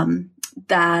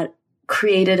that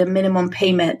created a minimum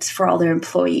payment for all their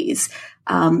employees,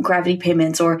 Gravity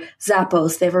Payments, or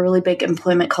Zappos. They have a really big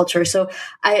employment culture. So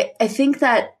I think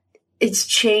that it's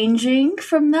changing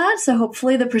from that. So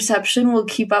hopefully the perception will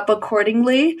keep up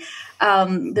accordingly.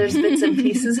 There's bits and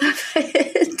pieces of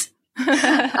it.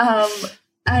 And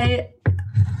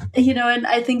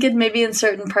I think maybe in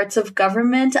certain parts of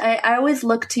government, I always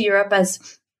look to Europe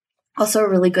as also a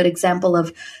really good example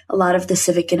of a lot of the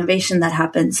civic innovation that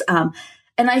happens.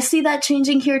 And I see that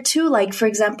changing here too. Like, for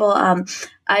example,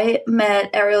 I met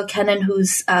Ariel Kennan,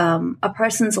 who's a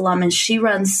Parsons alum, and she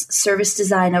runs service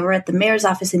design over at the mayor's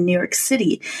office in New York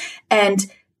City. And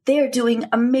they are doing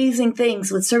amazing things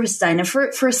with service design. And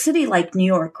for a city like New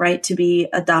York, right, to be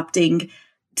adopting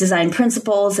design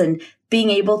principles and being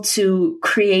able to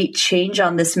create change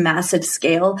on this massive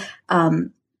scale,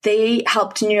 they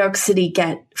helped New York City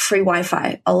get free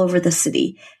Wi-Fi all over the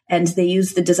city. And they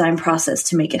used the design process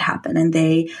to make it happen. And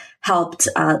they helped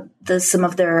some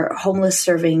of their homeless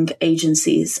serving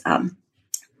agencies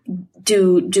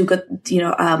do good,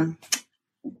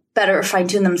 better fine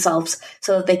tune themselves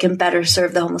so that they can better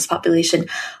serve the homeless population,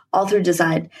 all through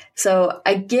design. So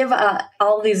I give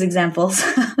all these examples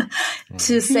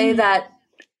to say that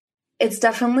it's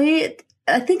definitely,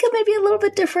 I think it may be a little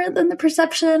bit different than the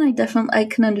perception. I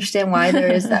can understand why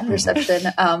there is that perception.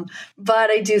 But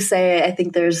I do say, I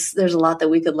think there's a lot that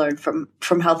we could learn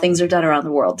from how things are done around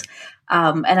the world.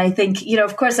 And I think,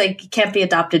 of course, it can't be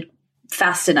adopted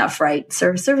fast enough, right?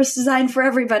 Service design for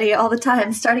everybody all the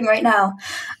time, starting right now.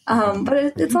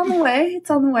 But it's on the way. It's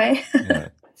on the way. Yeah.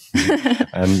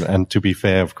 And to be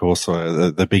fair, of course,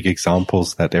 the big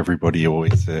examples that everybody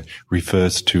always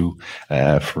refers to,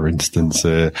 for instance,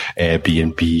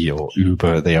 Airbnb or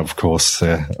Uber, they of course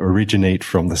originate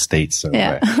from the States. So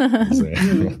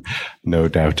there's no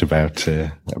doubt about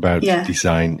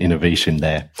design innovation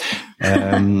there.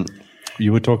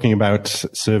 You were talking about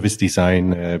service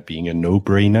design being a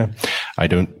no-brainer. I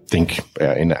don't think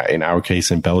in our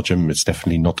case in Belgium it's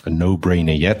definitely not a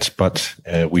no-brainer yet, but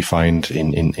we find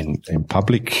in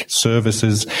public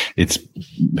services it's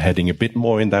heading a bit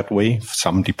more in that way.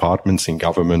 Some departments in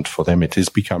government, for them it is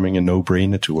becoming a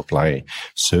no-brainer to apply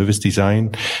service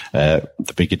design. The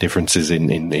bigger differences in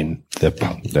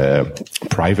the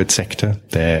private sector,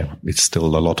 there it's still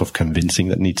a lot of convincing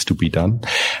that needs to be done.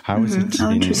 How is it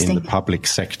in the public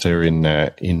sector in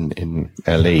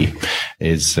LA?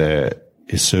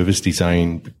 Is service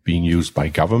design being used by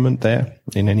government there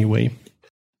in any way?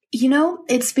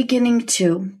 It's beginning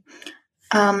to.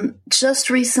 Just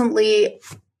recently,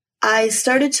 I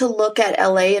started to look at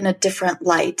LA in a different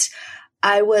light.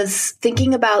 I was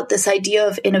thinking about this idea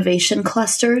of innovation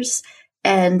clusters,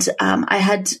 and I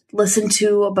had listened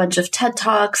to a bunch of TED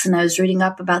Talks, and I was reading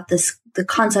up about the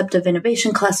concept of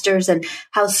innovation clusters and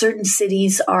how certain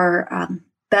cities are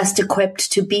best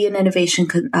equipped to be an innovation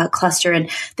cluster. And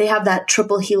they have that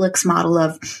triple helix model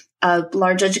of a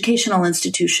large educational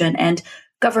institution and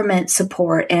government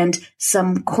support and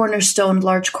some cornerstone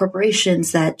large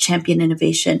corporations that champion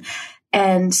innovation.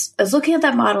 And I was looking at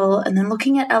that model and then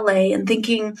looking at LA and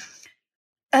thinking,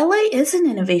 LA is an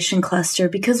innovation cluster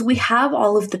because we have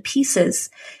all of the pieces.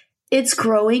 It's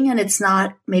growing and it's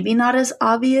maybe not as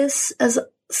obvious as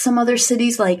some other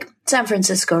cities like San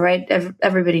Francisco, right?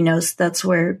 Everybody knows that's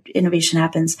where innovation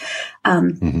happens.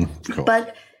 Cool.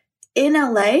 But in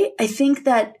LA, I think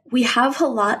that we have a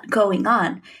lot going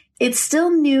on. It's still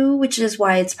new, which is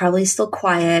why it's probably still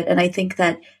quiet. And I think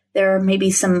that there are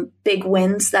maybe some big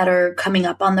wins that are coming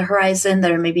up on the horizon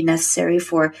that are maybe necessary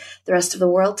for the rest of the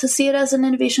world to see it as an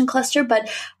innovation cluster. But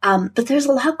there's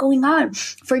a lot going on.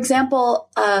 For example,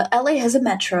 LA has a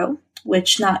metro,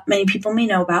 which not many people may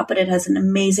know about, but it has an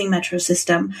amazing metro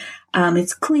system.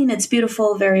 It's clean, it's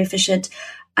beautiful, very efficient.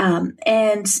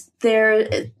 And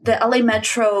the LA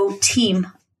Metro team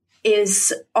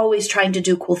is always trying to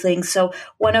do cool things. So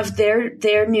one of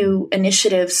their new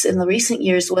initiatives in the recent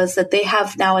years was that they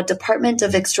have now a Department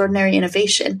of Extraordinary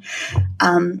Innovation.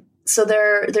 So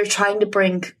they're trying to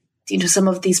bring some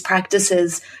of these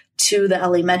practices to the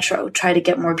LA Metro, try to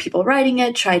get more people riding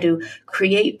it, try to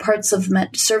create parts of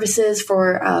services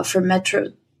for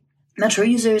Metro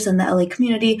users and the LA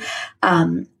community.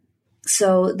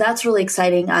 So that's really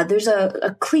exciting. There's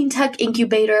a clean tech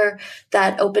incubator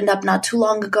that opened up not too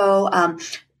long ago.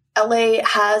 LA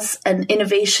has an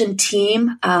innovation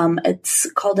team.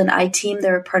 It's called an I-Team.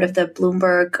 They're part of the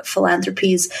Bloomberg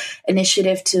Philanthropies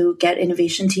initiative to get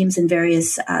innovation teams in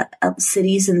various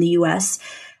cities in the U.S.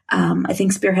 I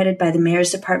think spearheaded by the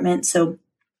mayor's department. So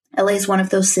LA is one of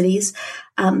those cities.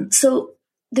 So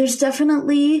there's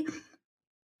definitely,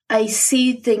 I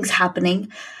see things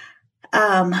happening.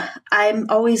 I'm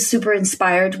always super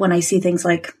inspired when I see things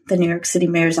like the New York City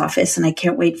mayor's office, and I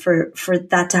can't wait for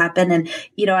that to happen. And,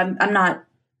 I'm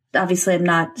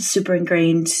not super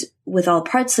ingrained with all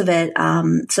parts of it.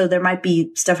 So there might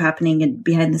be stuff happening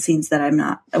behind the scenes that I'm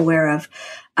not aware of.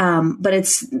 But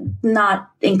it's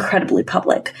not incredibly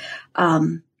public.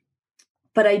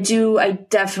 But I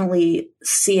definitely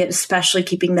see it, especially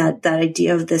keeping that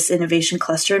idea of this innovation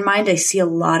cluster in mind. I see a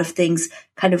lot of things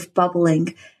kind of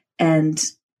bubbling, and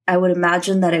I would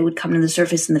imagine that it would come to the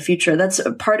surface in the future. That's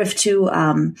a part of too,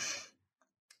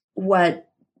 what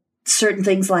certain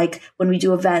things like when we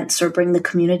do events or bring the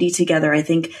community together. I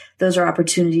think those are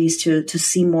opportunities to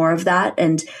see more of that.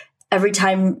 And every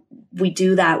time we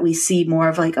do that, we see more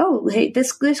of like, oh, hey,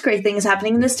 this great thing is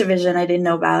happening in this division I didn't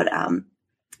know about.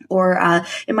 Or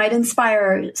it might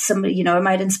inspire somebody, it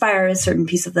might inspire a certain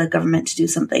piece of the government to do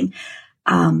something.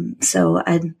 So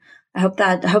I hope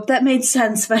that made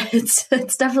sense, but it's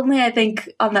definitely, I think,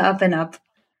 on the up and up.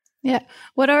 Yeah.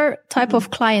 What are type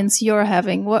of clients you're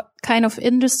having? What kind of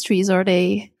industries are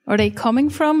they coming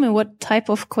from, and what type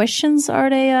of questions are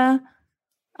they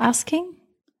asking?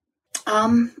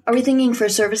 Are we thinking for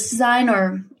service design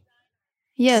or?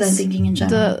 Yes. I'm thinking in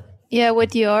general.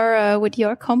 With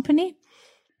your company.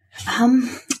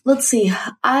 Let's see.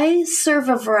 I serve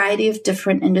a variety of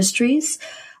different industries.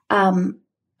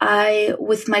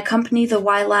 With my company, the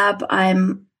Y Lab,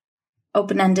 I'm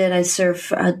open-ended. I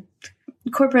serve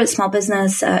corporate, small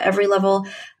business, every level.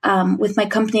 With my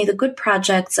company, the Good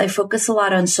Projects, I focus a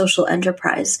lot on social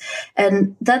enterprise.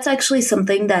 And that's actually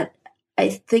something that I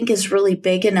think is really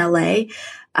big in LA.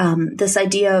 This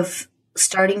idea of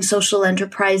starting social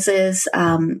enterprises,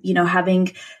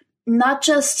 having not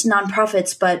just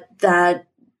nonprofits, but that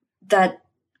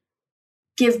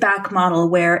give back model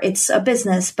where it's a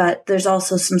business, but there's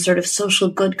also some sort of social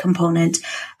good component.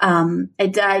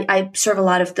 I serve a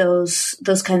lot of those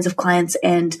kinds of clients,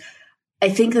 and I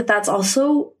think that that's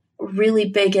also really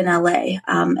big in LA.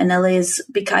 And LA is,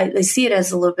 because I see it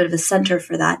as a little bit of a center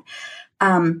for that.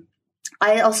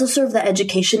 I also serve the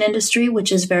education industry,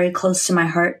 which is very close to my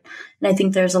heart, and I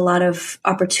think there's a lot of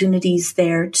opportunities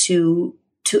there to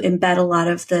embed a lot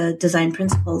of the design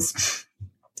principles.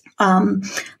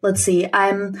 Let's see.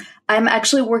 I'm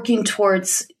actually working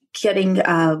towards getting,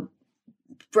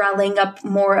 rallying up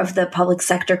more of the public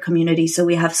sector community. So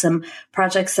we have some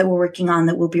projects that we're working on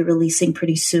that we'll be releasing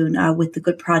pretty soon, with the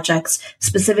Good Projects,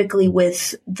 specifically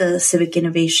with the civic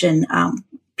innovation,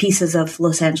 pieces of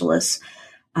Los Angeles.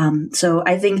 So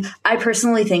I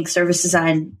personally think service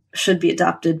design should be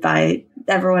adopted by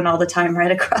everyone all the time,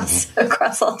 right?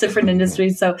 Across all different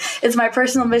industries. So it's my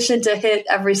personal mission to hit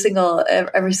every single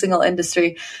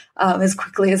industry, as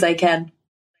quickly as I can.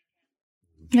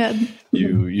 Yeah.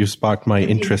 You sparked my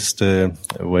interest,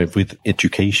 with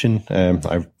education.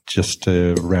 I've just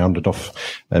rounded off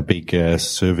a big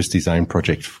service design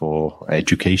project for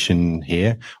education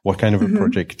here. What kind of a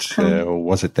project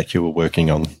was it that you were working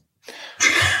on?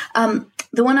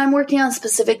 The one I'm working on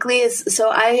specifically is, so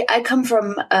I come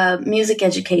from music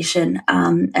education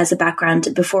as a background.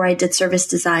 Before I did service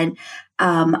design,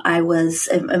 I was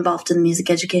involved in the music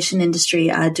education industry,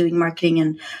 doing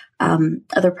marketing and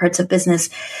other parts of business,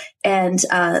 and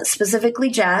specifically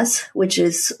jazz, which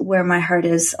is where my heart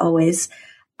is always.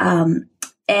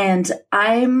 And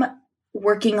I'm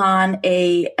working on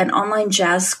an online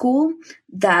jazz school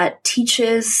that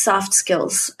teaches soft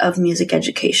skills of music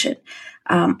education.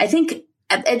 I think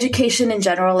education in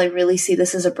general, I really see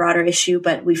this as a broader issue,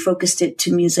 but we focused it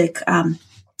to music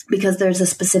because there's a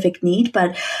specific need.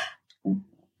 But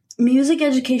music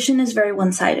education is very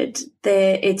one-sided.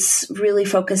 It's really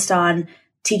focused on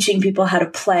teaching people how to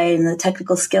play and the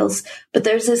technical skills. But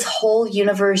there's this whole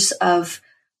universe of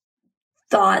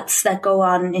thoughts that go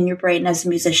on in your brain as a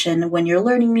musician when you're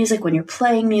learning music, when you're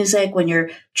playing music, when you're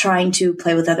trying to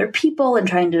play with other people and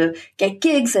trying to get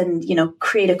gigs and,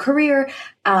 create a career.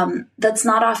 That's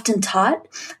not often taught,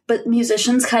 but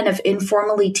musicians kind of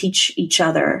informally teach each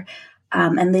other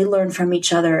and they learn from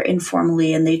each other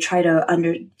informally, and they try to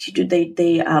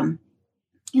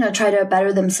try to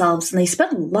better themselves, and they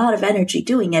spend a lot of energy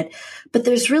doing it, but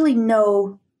there's really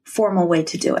no formal way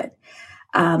to do it.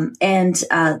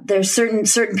 There's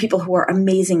certain people who are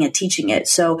amazing at teaching it.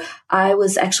 So I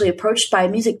was actually approached by a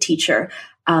music teacher,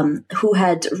 who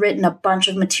had written a bunch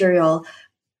of material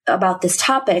about this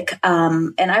topic.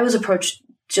 And I was approached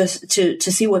just to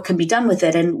see what can be done with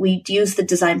it. And we used the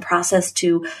design process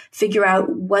to figure out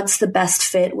what's the best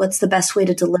fit, what's the best way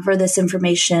to deliver this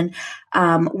information.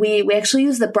 We actually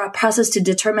used the process to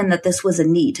determine that this was a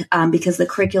need, because the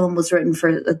curriculum was written for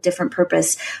a different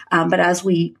purpose. But as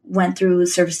we went through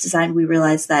service design, we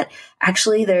realized that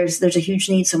actually there's a huge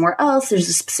need somewhere else. There's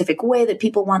a specific way that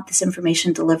people want this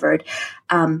information delivered.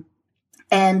 And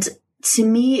to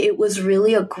me, it was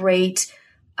really a great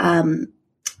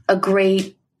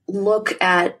look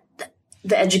at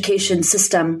the education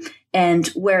system and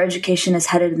where education is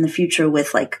headed in the future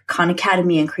with like Khan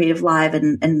Academy and Creative Live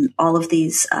and all of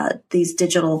these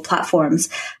digital platforms,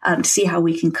 to see how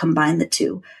we can combine the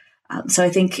two. So I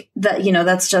think that,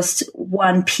 that's just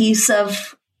one piece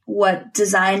of what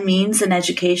design means in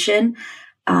education.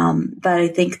 But I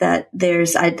think that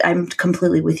I'm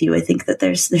completely with you. I think that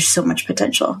there's so much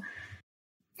potential.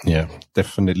 Yeah,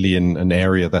 definitely an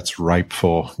area that's ripe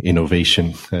for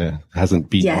innovation.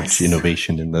 Hasn't been much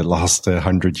innovation in the last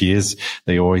 100 years.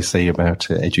 They always say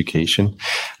about education.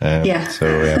 So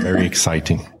very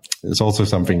exciting. It's also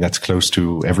something that's close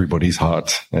to everybody's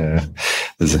heart.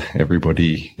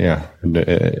 Everybody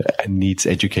needs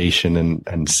education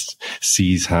and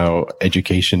sees how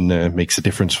education makes a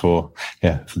difference for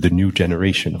the new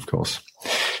generation, of course.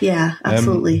 Yeah,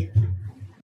 absolutely.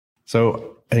 So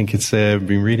I think it's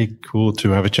been really cool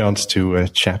to have a chance to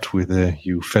chat with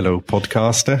you fellow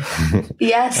podcaster.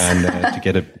 Yes. And to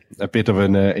get a bit of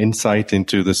an insight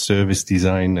into the service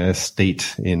design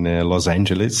state in Los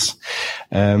Angeles.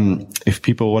 If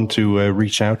people want to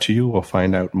reach out to you or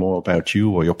find out more about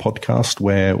you or your podcast,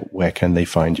 where can they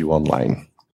find you online?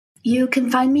 You can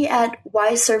find me at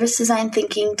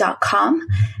whyservicedesignThinking.com,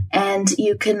 and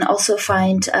you can also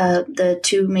find the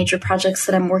two major projects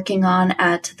that I'm working on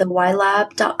at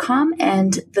thewhylab.com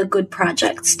and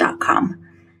thegoodprojects.com.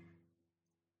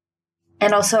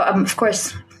 And also, of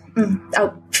course,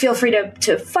 feel free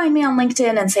to find me on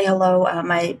LinkedIn and say hello.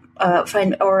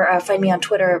 Find me on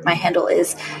Twitter. My handle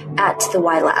is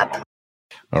 @thewhylab.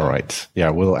 All right. Yeah,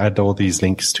 we'll add all these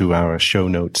links to our show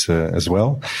notes as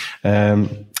well.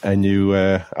 And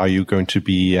are you going to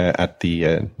be at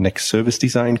the next service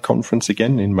design conference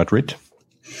again in Madrid?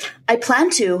 I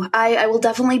plan to. I will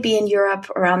definitely be in Europe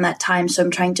around that time, so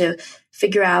I'm trying to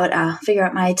figure out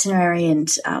my itinerary and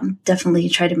definitely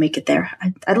try to make it there.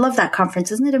 I love that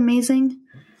conference. Isn't it amazing?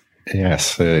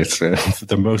 Yes, it's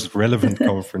the most relevant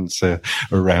conference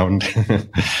around.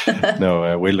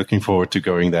 No, we're looking forward to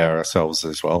going there ourselves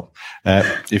as well.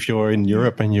 If you're in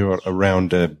Europe and you're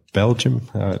around Belgium,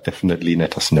 definitely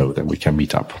let us know, then we can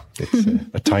meet up. It's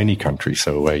a tiny country,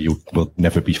 so you will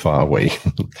never be far away.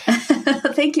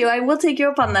 Thank you. I will take you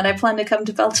up on that. I plan to come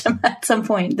to Belgium at some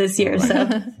point this year. So,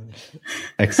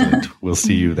 excellent. We'll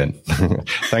see you then.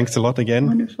 Thanks a lot again.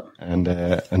 Wonderful. And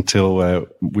until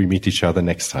we meet each other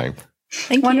next time.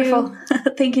 Thank Wonderful. you.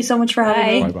 Thank you so much for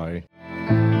having me. Bye-bye.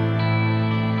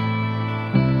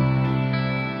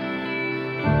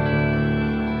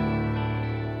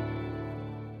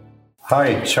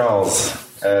 Hi, Charles.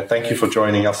 Thank you for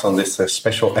joining us on this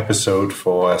special episode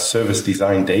for Service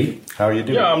Design Day. How are you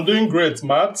doing? Yeah, I'm doing great,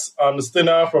 Matt. I'm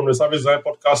Stina from the Service Design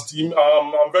Podcast team.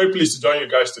 I'm very pleased to join you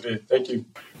guys today. Thank you.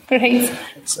 Great.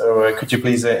 So could you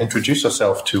please introduce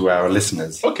yourself to our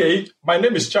listeners? Okay, my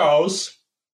name is Charles,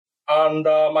 and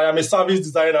I am a service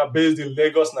designer based in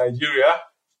Lagos, Nigeria.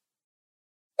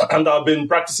 And I've been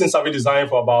practicing service design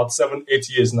for about 7-8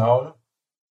 years now.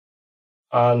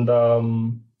 And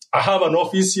I have an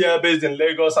office here based in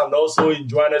Lagos and also in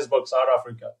Johannesburg, South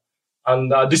Africa. And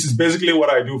this is basically what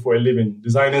I do for a living,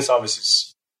 designing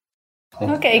services.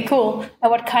 Okay, cool.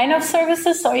 And what kind of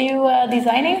services are you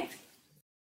designing?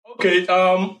 Okay,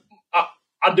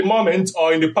 at the moment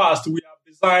or in the past, we have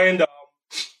designed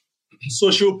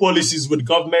social policies with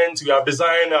government. We have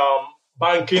designed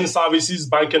banking services,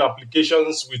 banking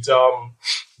applications with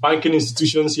banking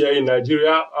institutions here in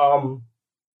Nigeria.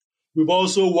 We've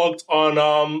also worked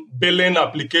on billing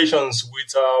applications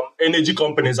with energy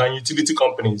companies and utility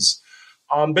companies.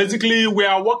 Basically, we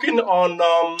are working on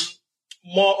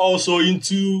more also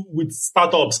with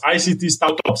startups, ICT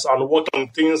startups, and working on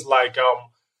things like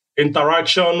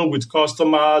interaction with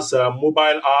customers,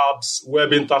 mobile apps, web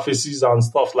interfaces, and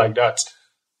stuff like that.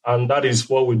 And that is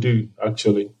what we do,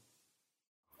 actually.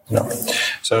 No.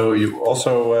 So you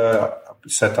also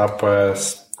set up a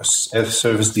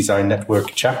service design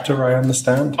network chapter, I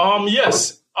understand?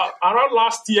 Yes. Around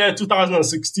last year,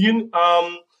 2016,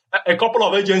 a couple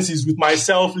of agencies with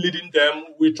myself leading them,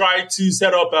 we tried to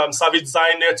set up service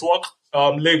design network,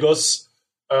 Lagos,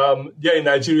 there in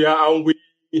Nigeria, and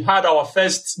we had our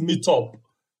first meetup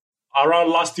around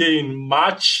last year in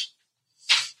March.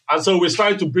 And so we're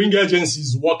trying to bring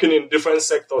agencies working in different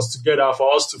sectors together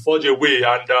for us to forge a way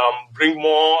and bring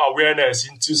more awareness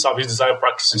into service design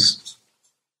practices.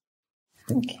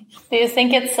 Okay. Do you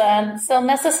think it's still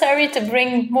necessary to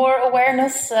bring more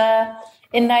awareness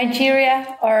in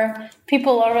Nigeria? Are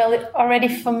people already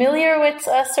familiar with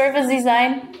service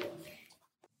design?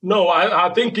 No,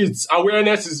 I think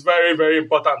awareness is very, very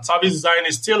important. Service design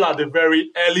is still at the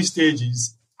very early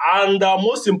stages. And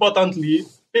most importantly,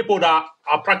 people that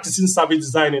are practicing service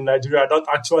design in Nigeria don't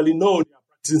actually know they are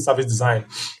practicing service design.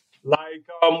 Like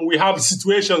we have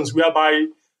situations whereby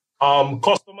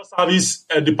customer service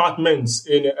departments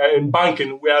in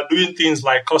banking, we are doing things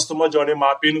like customer journey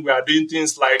mapping, we are doing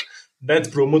things like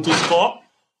net promoter score,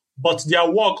 but their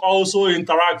work also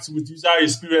interacts with user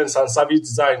experience and service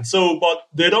design. So, but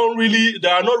they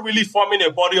are not really forming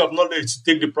a body of knowledge to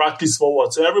take the practice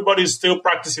forward. So everybody is still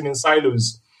practicing in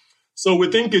silos. So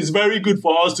we think it's very good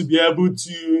for us to be able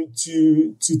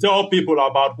to tell people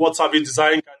about what service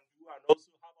design can do and also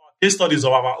have our case studies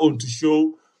of our own to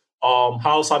show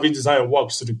how service design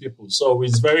works to the people. So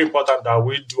it's very important that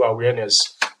we do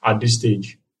awareness at this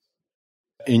stage.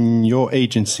 In your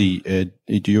agency,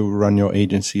 do you run your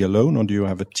agency alone or do you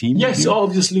have a team? Yes,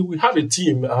 obviously we have a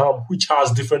team which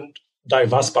has different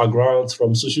diverse backgrounds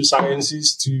from social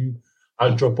sciences to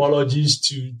anthropologists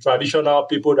to traditional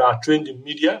people that are trained in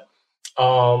media.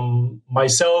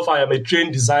 Myself, I am a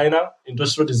trained designer,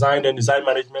 industrial design and design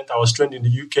management. I was trained in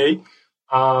the UK.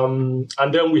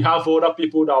 And then we have other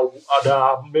people that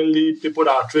are mainly people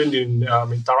that are trained in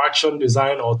interaction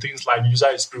design or things like user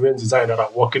experience design that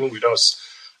are working with us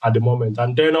at the moment.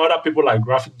 And then other people like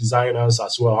graphic designers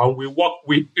as well. And we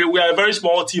are a very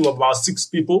small team of about 6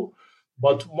 people,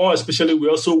 but more especially, we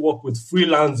also work with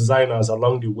freelance designers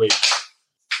along the way.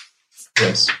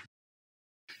 Yes.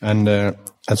 And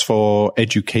as for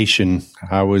education,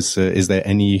 is there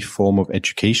any form of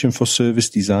education for service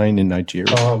design in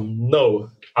Nigeria? No,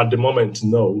 at the moment,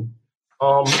 no.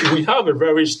 We have a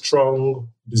very strong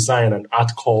design and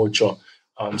art culture,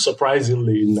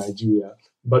 surprisingly, in Nigeria.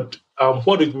 But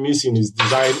what is missing is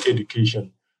design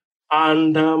education.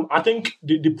 And I think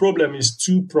the problem is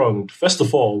two-pronged. First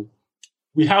of all,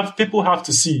 people have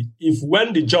to see if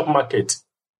when the job market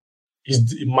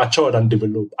is matured and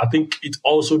developed, I think it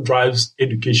also drives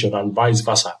education and vice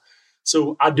versa.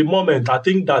 So at the moment, I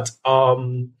think that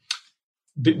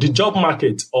the job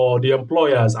market or the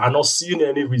employers are not seeing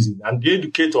any reason, and the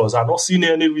educators are not seeing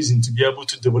any reason to be able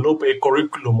to develop a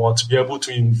curriculum or to be able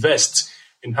to invest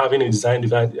in having a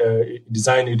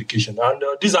design education. And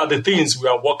these are the things we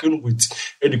are working with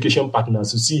education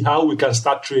partners to see how we can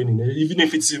start training, even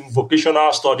if it's in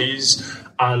vocational studies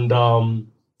and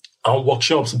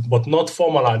workshops, but not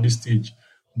formal at this stage.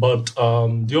 But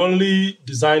the only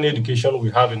design education we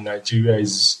have in Nigeria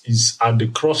is at the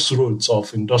crossroads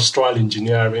of industrial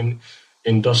engineering,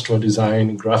 industrial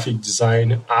design, graphic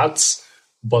design, arts,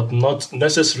 but not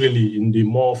necessarily in the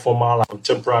more formal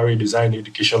contemporary design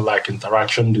education like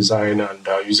interaction design and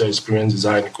user experience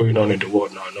design going on in the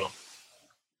world now. No.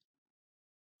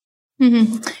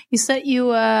 Mm-hmm. You said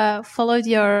you followed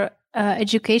your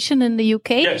education in the UK?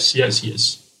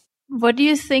 Yes. What do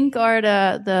you think are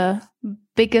the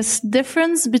biggest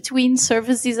difference between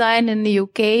service design in the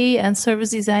UK and service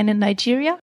design in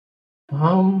Nigeria?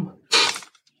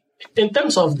 In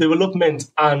terms of development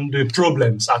and the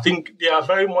problems, I think they are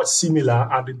very much similar,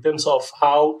 and in terms of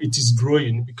how it is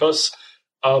growing, because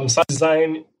service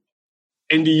design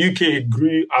in the UK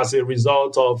grew as a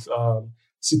result of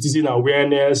citizen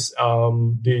awareness,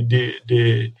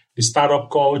 the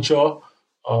startup culture,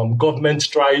 government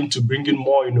trying to bring in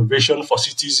more innovation for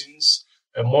citizens,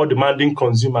 more demanding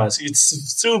consumers. It's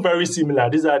still very similar.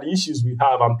 These are the issues we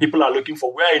have, and people are looking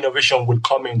for where innovation will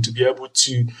come in to be able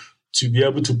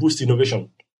to boost innovation.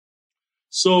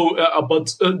 So,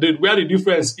 where the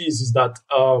difference is that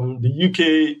the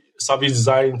UK service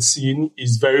design scene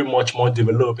is very much more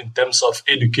developed in terms of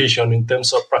education, in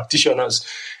terms of practitioners,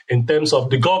 in terms of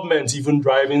the government even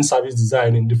driving service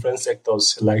design in different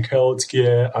sectors like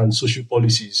healthcare and social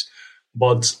policies.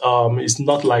 But it's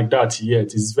not like that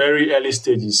yet. It's very early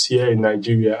stages here in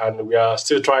Nigeria, and we are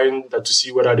still trying to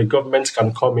see whether the government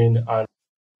can come in. And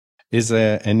is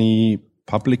there any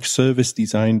public service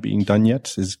design being done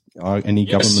yet? Are any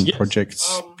government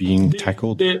projects being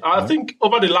tackled? I think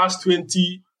over the last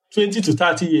 20 to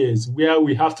 30 years, where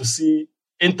we have to see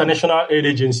international aid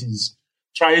agencies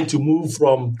trying to move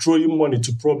from throwing money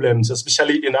to problems,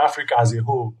 especially in Africa as a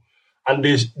whole, and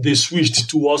they switched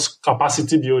towards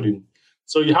capacity building.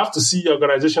 So you have to see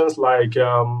organizations like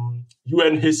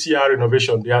UNHCR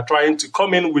Innovation. They are trying to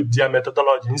come in with their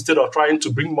methodology instead of trying to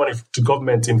bring money to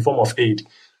government in form of aid.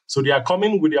 So they are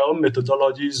coming with their own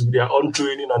methodologies, with their own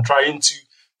training, and trying to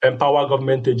empower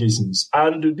government agencies.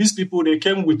 And these people, they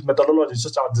came with methodologies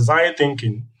such as design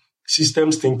thinking,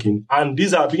 systems thinking, and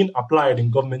these are being applied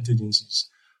in government agencies.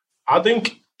 I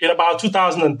think in about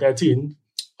 2013,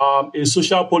 a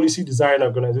social policy design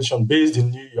organization based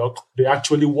in New York, they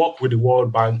actually work with the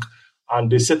World Bank,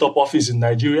 and they set up office in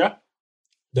Nigeria.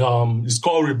 It's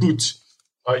called Reboot.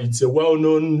 It's a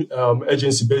well-known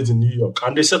agency based in New York,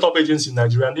 and they set up agency in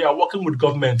Nigeria, and they are working with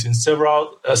government in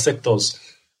several sectors,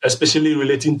 especially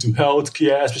relating to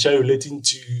healthcare, especially relating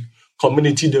to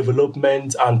community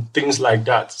development and things like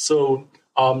that. So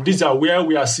these are where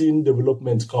we are seeing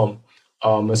development come,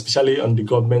 especially on the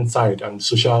government side and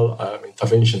social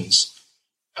interventions.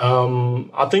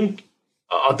 I think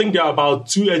there are about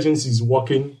 2 agencies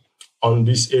working on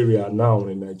this area now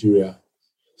in Nigeria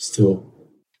still.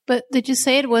 But did you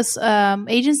say it was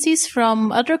agencies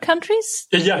from other countries?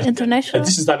 Yeah. International?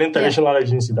 This is an international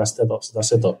agency that's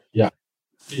set up. Yeah.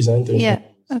 It's an international.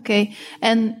 Yeah. Okay.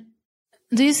 And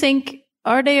do you think,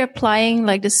 are they applying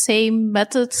like the same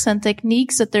methods and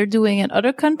techniques that they're doing in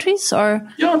other countries, or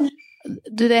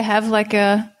do they have like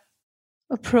a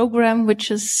program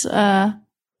which is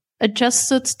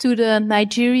adjusted to the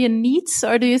Nigerian needs,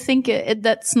 or do you think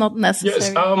that's not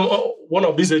necessary? Yes, one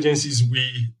of these agencies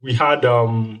we had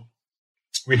when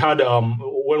we had our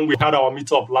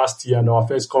meetup last year and our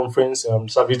first conference,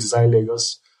 Service Design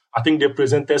Lagos. I think they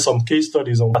presented some case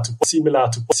studies on what similar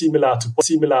to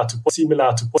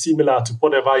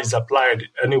whatever is applied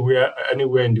anywhere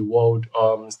in the world.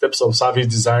 Steps of service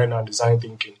design and design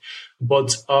thinking.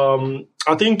 But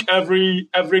I think every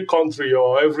country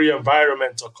or every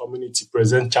environment or community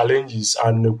presents challenges,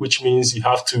 and which means you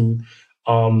have to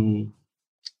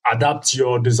adapt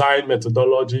your design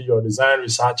methodology, your design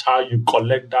research, how you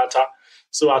collect data.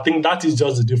 So I think that is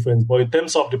just the difference. But in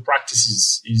terms of the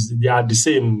practices, they are the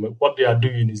same. What they are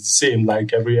doing is the same,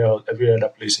 like every other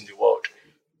place in the world.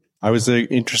 I was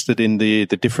interested in the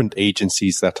different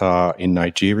agencies that are in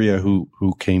Nigeria who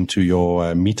came to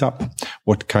your meetup.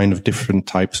 What kind of different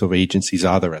types of agencies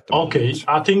are there at the moment? Okay,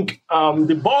 I think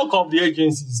the bulk of the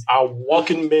agencies are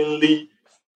working mainly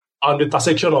on the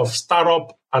intersection of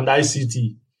startup and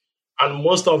ICT. And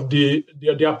most of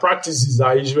their practices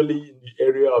are usually in the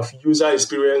area of user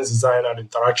experience design and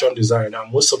interaction design.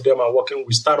 And most of them are working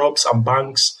with startups and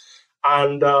banks.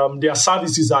 And their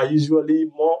services are usually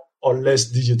more or less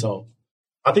digital.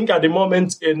 I think at the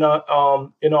moment in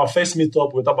our first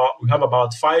meetup, we have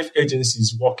about 5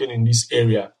 agencies working in this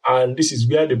area. And this is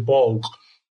where the bulk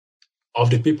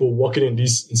of the people working in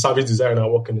service design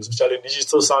are working, especially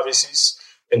digital services,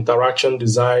 interaction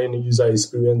design, user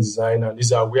experience design, and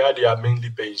these are where they are mainly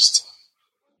based.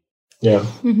 Yeah.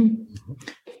 Mm-hmm.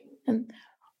 And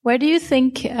where do you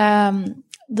think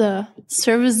the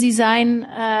service design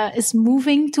is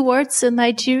moving towards in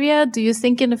Nigeria? Do you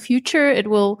think in the future it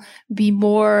will be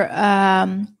more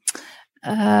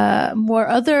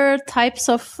other types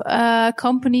of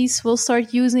companies will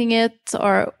start using it,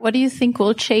 or what do you think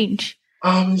will change?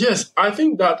 Yes, I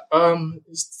think that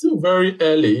it's still very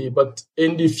early, but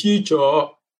in the future,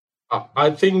 I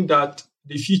think that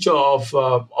the future of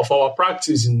our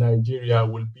practice in Nigeria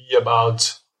will be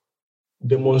about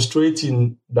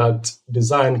demonstrating that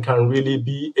design can really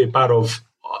be a part of,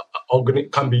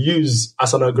 can be used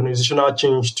as an organizational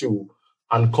change tool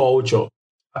and culture.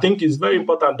 I think it's very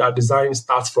important that design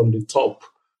starts from the top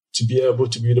to be able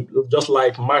to be, just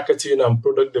like marketing and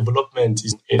product development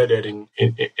is embedded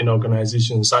in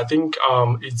organizations. I think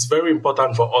it's very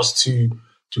important for us to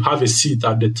have a seat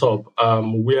at the top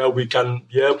where we can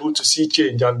be able to see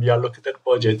change and be allocated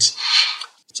budgets.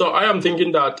 So I am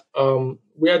thinking that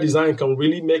where design can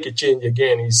really make a change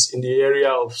again is in the area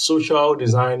of social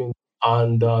design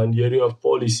and in the area of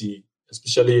policy,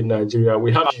 especially in Nigeria.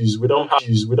 We don't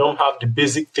have the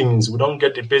basic things. We don't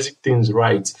get the basic things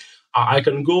right. I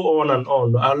can go on and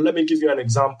on. Let me give you an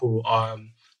example.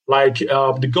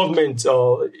 The government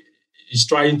is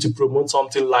trying to promote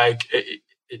something like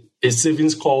a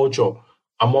savings culture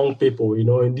among people,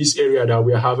 in this area that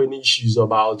we are having issues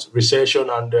about recession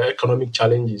and economic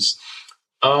challenges.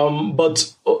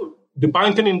 But the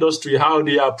banking industry, how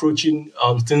they are approaching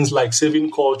things like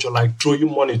saving culture, like throwing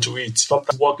money to it.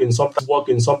 Sometimes working, sometimes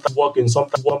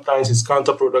it's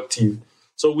counterproductive.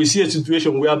 So we see a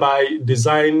situation whereby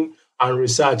design and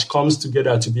research comes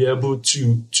together to be able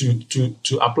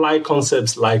to apply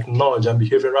concepts like nudge and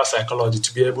behavioral psychology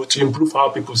to be able to improve how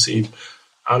people save.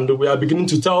 And we are beginning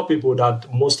to tell people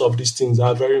that most of these things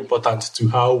are very important to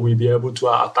how we be able to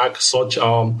attack such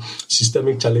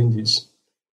systemic challenges.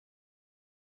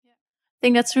 I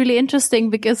think that's really interesting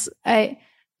because I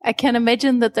can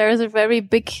imagine that there is a very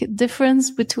big difference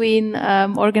between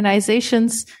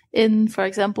organizations in, for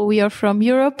example, we are from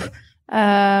Europe,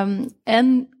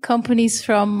 and companies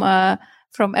from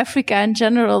Africa in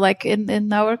general. Like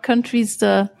in our countries,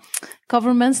 the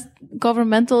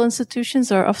governmental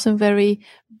institutions are often very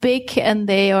big and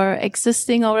they are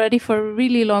existing already for a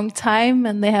really long time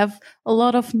and they have a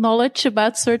lot of knowledge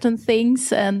about certain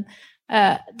things. And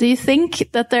do you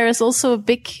think that there is also a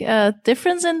big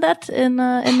difference in that in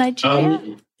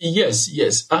Nigeria?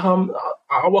 Yes.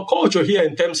 Our culture here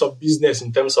in terms of business,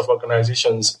 in terms of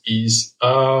organizations is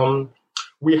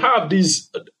we have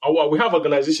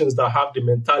organizations that have the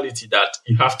mentality that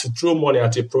you have to throw money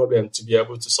at a problem to be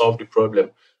able to solve the problem.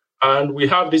 And we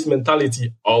have this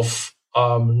mentality of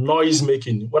noise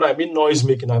making. When I mean noise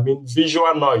making, I mean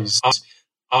visual noise.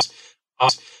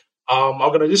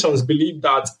 Organizations believe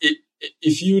that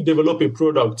if you develop a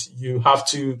product, you have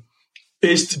to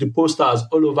paste the posters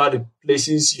all over the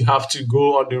places. You have to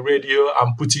go on the radio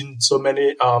and put in so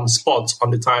many spots on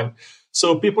the time.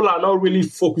 So people are not really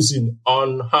focusing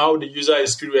on how the user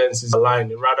experience is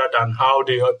aligned rather than how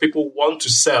people want to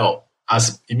sell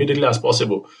as immediately as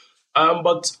possible.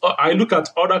 But I look at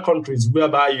other countries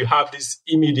whereby you have this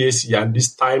immediacy and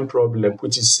this time problem,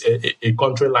 which is a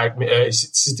country like a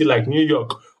city like New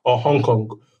York or Hong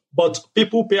Kong. But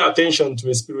people pay attention to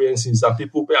experiences and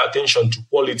people pay attention to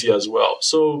quality as well.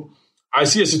 So I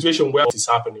see a situation where it's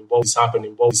happening. But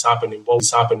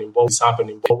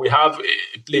we have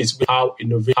a place where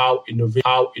how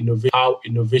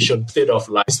innovation state of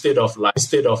life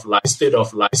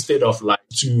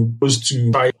to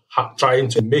trying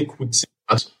to make quick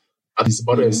is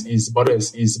borders.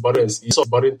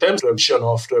 But in terms of the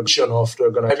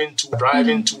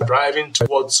driving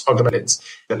towards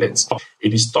excellence,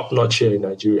 it is top notch here in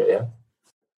Nigeria. Yeah.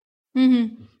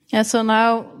 Mm-hmm. Yeah. So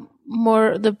now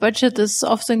more the budget is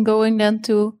often going then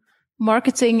to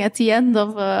marketing at the end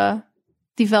of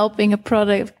developing a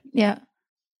product. Yeah.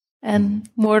 And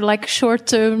more like short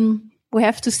term, we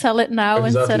have to sell it now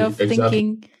instead of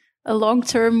thinking a long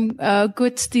term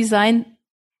good design.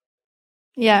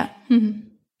 Yeah. Mm-hmm.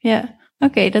 Yeah.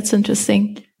 Okay. That's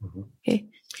interesting. Mm-hmm. Okay.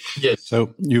 Yes.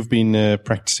 So you've been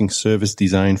practicing service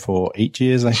design for 8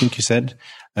 years, I think you said.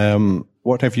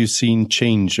 What have you seen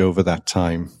change over that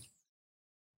time?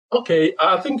 Okay.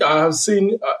 I think I have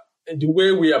seen the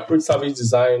way we approach service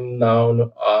design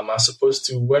now, as opposed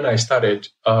to when I started.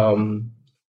 When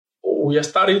I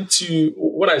started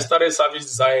service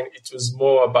design, it was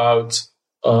more about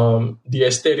the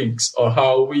aesthetics or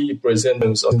how we present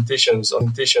presentations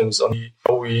on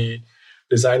how we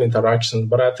design interactions.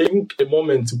 But I think the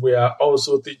moment we are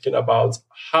also thinking about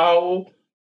how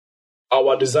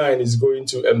our design is going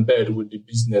to embed with the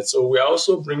business. So we are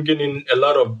also bringing in a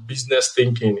lot of business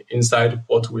thinking inside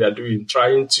what we are doing,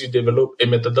 trying to develop a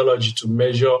methodology to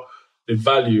measure the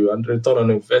value and return on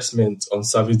investment on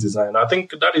service design. I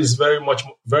think that is very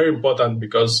important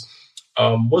because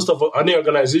most of any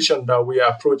organization that we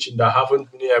are approaching that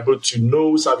haven't been able to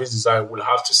know service design will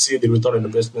have to see the return on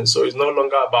investment. So it's no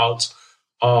longer about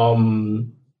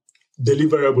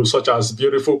deliverables such as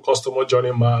beautiful customer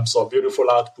journey maps or beautiful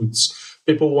outputs.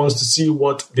 People want to see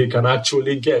what they can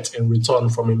actually get in return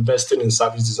from investing in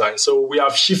service design. So we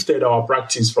have shifted our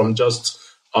practice from just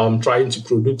trying to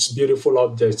produce beautiful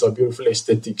objects or beautiful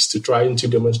aesthetics to trying to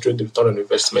demonstrate the return on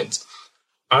investment.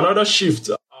 Another shift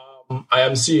I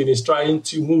am seeing is trying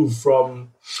to move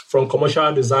from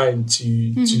commercial design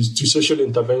to social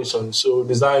intervention. So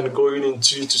design going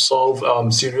into to solve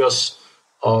serious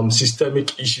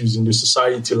systemic issues in the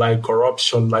society like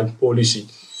corruption, like policy.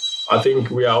 I think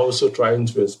we are also trying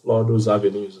to explore those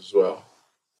avenues as well.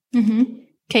 Mm-hmm.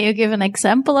 Can you give an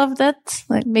example of that?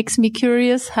 That makes me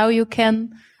curious how you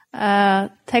can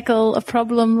tackle a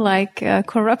problem like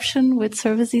corruption with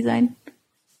service design.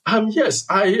 Yes,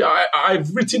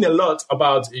 I've written a lot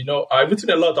about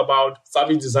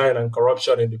service design and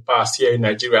corruption in the past here in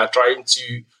Nigeria, trying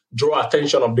to draw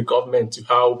attention of the government to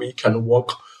how we can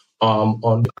work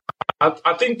on.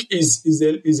 I think is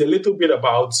a little bit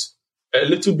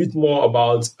more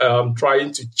about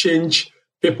trying to change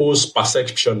people's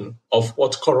perception of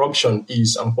what corruption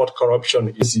is and what corruption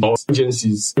is.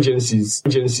 Agencies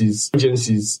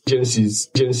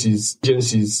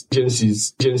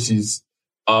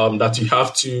that you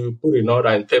have to put in order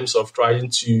in terms of trying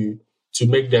to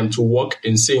make them to work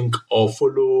in sync or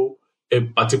follow a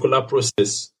particular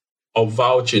process of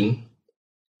vouching.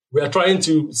 We are trying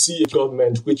to see which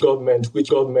government means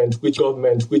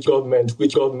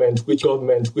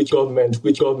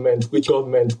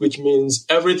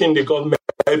everything the government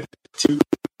to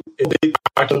a big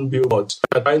action billboard.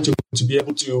 We are trying to be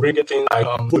able to bring things like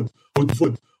food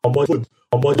on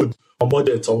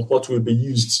budget on what will be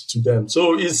used to them.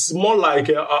 So it's more like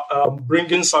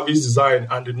bringing service design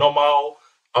and the normal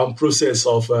process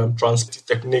of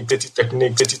translating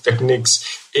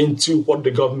techniques into what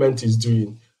the government is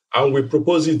doing. And we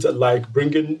propose it like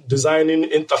designing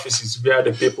interfaces where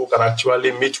the people can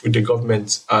actually meet with the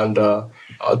government. And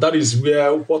that is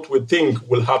where what we think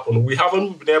will happen. We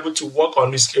haven't been able to work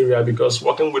on this area because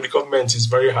working with the government is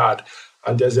very hard.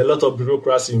 And there's a lot of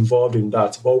bureaucracy involved in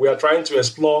that. But we are trying to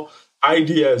explore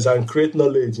ideas and create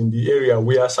knowledge in the area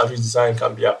where service design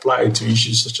can be applied to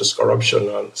issues such as corruption.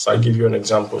 And so I'll give you an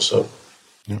example. So,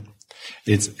 yeah.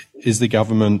 Is the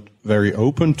government very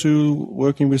open to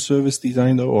working with service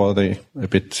design, though, or are they a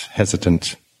bit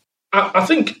hesitant? I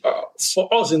think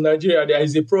for us in Nigeria, there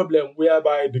is a problem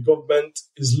whereby the government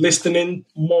is listening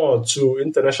more to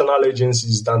international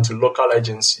agencies than to local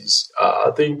agencies. I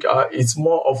think it's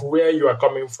more of where you are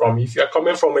coming from. If you are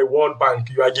coming from a World Bank,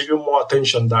 you are giving more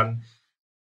attention than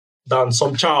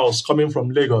some Charles coming from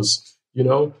Lagos.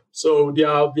 So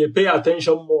they pay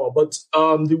attention more. But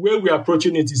the way we're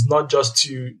approaching it is not just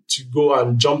to go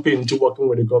and jump into working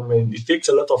with the government. It takes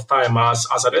a lot of time. As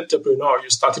an entrepreneur, you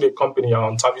started a company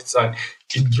on service design.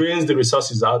 It drains the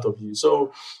resources out of you.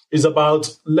 So it's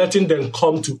about letting them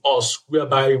come to us,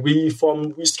 whereby we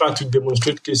start to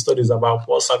demonstrate case studies about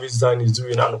what service design is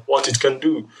doing and what it can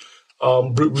do.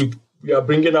 We are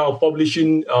bringing out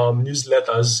publishing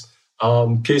newsletters,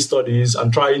 case studies,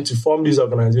 and trying to form this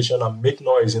organization and make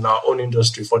noise in our own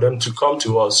industry for them to come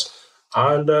to us.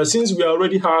 And since we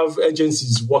already have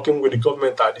agencies working with the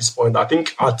government at this point, I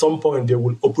think at some point they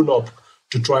will open up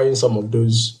to trying some of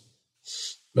those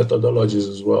methodologies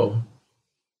as well.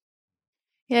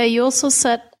 Yeah, you also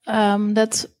said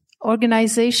that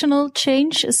organizational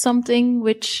change is something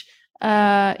which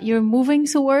you're moving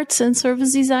towards in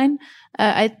service design.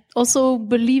 I also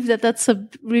believe that that's a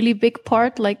really big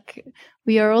part. Like,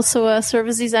 we are also a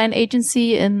service design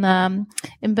agency in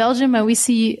Belgium, and we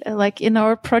see like in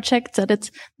our project that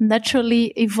it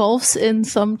naturally evolves in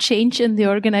some change in the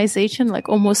organization, like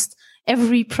almost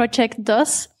every project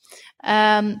does.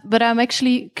 But I'm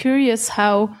actually curious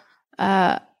how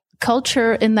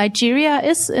culture in Nigeria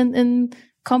is in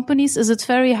companies. Is it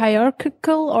very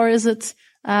hierarchical, or is it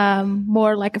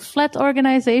more like a flat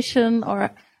organization,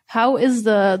 or how is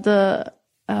the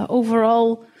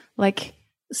overall like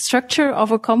structure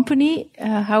of a company?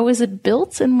 How is it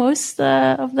built in most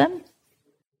of them?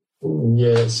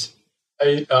 Yes,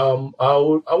 I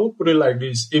would put it like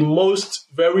this: in most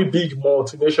very big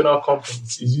multinational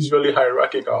companies, it's usually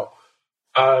hierarchical,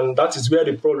 and that is where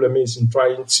the problem is in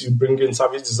trying to bring in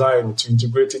service design to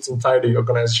integrate it inside the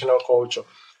organizational culture.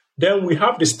 Then we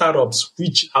have the startups,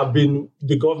 which have been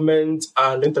the government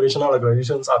and international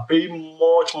organizations are paying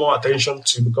much more attention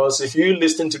to, because if you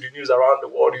listen to the news around the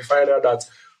world, you find out that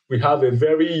we have a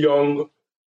very young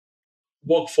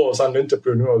workforce and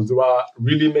entrepreneurs who are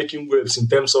really making waves in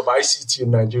terms of ICT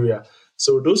in Nigeria.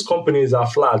 So those companies are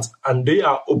flat and they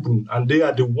are open, and they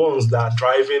are the ones that are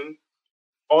driving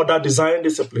other design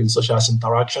disciplines such as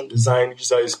interaction design,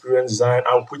 user experience design,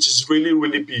 and which is really,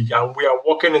 really big. And we are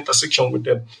working intersection with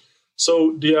them.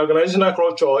 So the organizational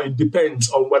culture, it depends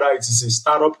on whether it is a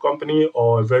startup company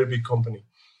or a very big company.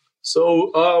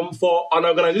 So for an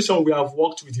organization we have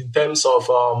worked with in terms of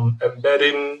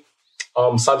embedding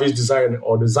service design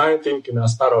or design thinking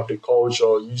as part of the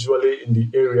culture, usually in the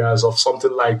areas of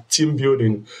something like team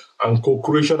building and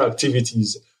co-creation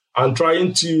activities, and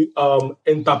trying to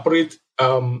interpret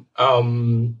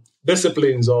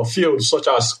disciplines or fields such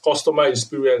as customer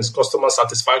experience, customer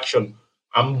satisfaction,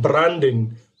 and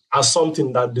branding as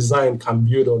something that design can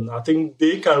build on. I think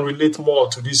they can relate more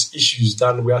to these issues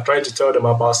than we are trying to tell them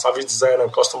about service design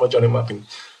and customer journey mapping.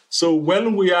 So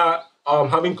when we are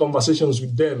having conversations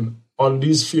with them on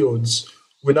these fields,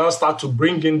 we now start to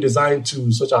bring in design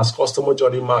tools such as customer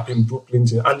journey mapping,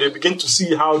 blueprinting, and they begin to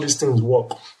see how these things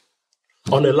work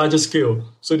on a larger scale.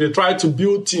 So they try to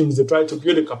build teams, they try to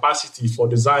build a capacity for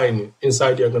design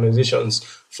inside the organizations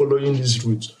following these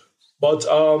routes. But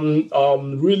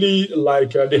really,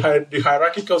 like the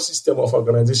hierarchical system of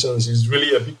organizations is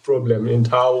really a big problem in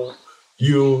how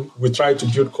we try to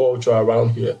build culture around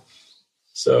here.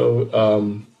 So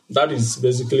that is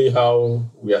basically how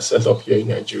we are set up here in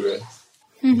Nigeria.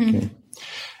 Mm-hmm.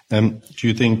 Okay. Do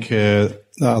you think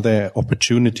are there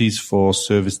opportunities for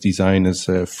service designers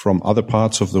from other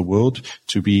parts of the world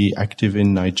to be active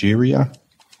in Nigeria?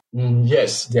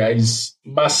 Yes, there is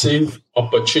massive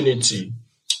opportunity.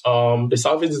 The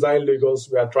Service Design Lagos,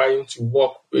 we are trying to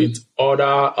work with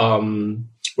other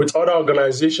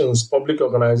organizations, public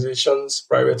organizations,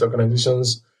 private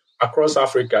organizations across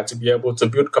Africa to be able to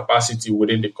build capacity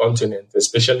within the continent,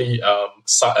 especially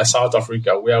South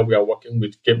Africa, where we are working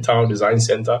with Cape Town Design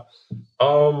Center.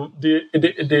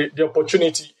 The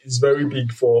opportunity is very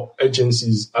big for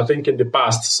agencies. I think in the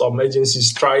past, some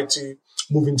agencies tried to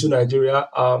move into Nigeria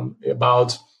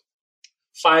about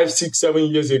 5, 6, 7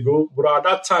 years ago, but at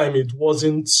that time it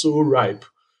wasn't so ripe.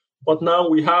 But now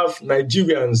we have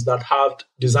Nigerians that have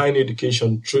design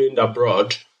education trained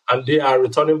abroad, and they are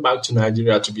returning back to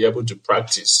Nigeria to be able to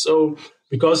practice. So,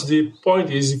 because the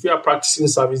point is, if you are practicing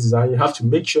service design, you have to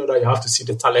make sure that you have to see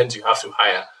the talent you have to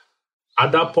hire.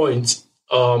 At that point,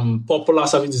 popular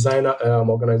service design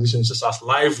organizations such as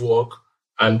LiveWork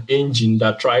and Engine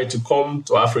that tried to come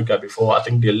to Africa before, I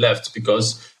think they left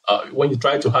because when you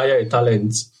try to hire a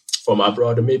talent from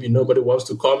abroad, maybe nobody wants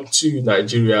to come to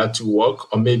Nigeria to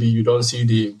work, or maybe you don't see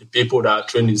the people that are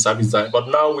trained in service design. But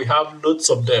now we have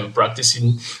lots of them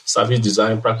practicing service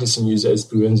design, practicing user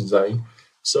experience design.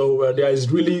 So there is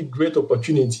really great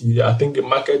opportunity. I think the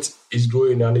market is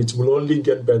growing and it will only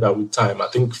get better with time. I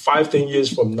think 5-10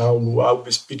 years from now, I'll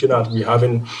be speaking out. We're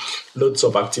having lots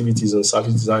of activities and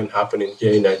service design happening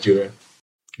here in Nigeria.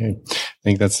 Okay. I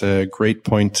think that's a great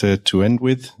point to end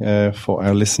with for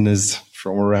our listeners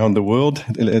from around the world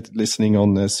listening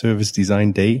on the Service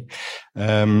Design Day.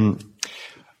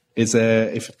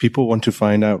 If people want to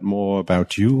find out more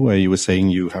about you, you were saying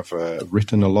you have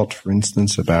written a lot, for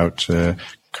instance, about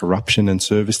corruption and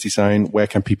service design. Where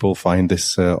can people find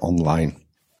this online?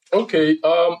 Okay.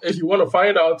 If you want to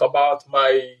find out about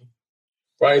my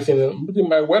writing,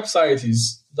 my website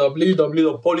is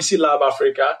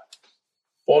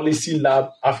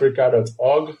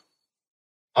www.policylabafrica.org.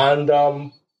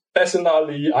 And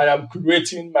personally, I am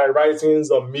creating my writings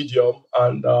on Medium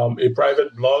and a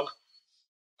private blog.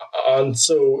 And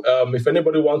so if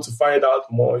anybody wants to find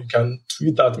out more, you can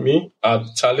tweet at me at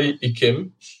Charlie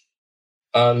Ikem.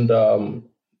 And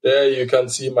there you can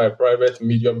see my private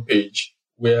Medium page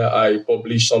where I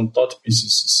publish some thought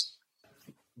pieces.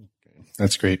 Okay,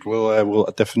 that's great. We'll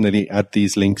definitely add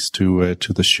these links to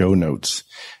the show notes.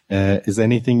 Is there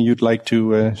anything you'd like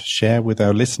to share with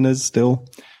our listeners still?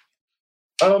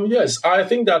 Yes, I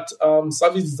think that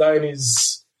service design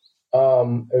is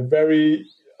a very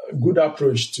good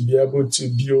approach to be able to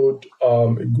build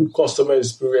a good customer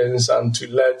experience and to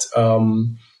let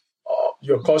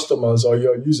your customers or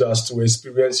your users to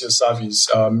experience your service,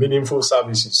 meaningful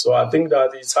services. So I think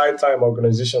that it's high time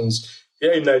organizations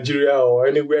here in Nigeria or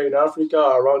anywhere in Africa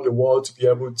or around the world to be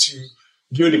able to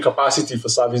build the capacity for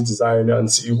service design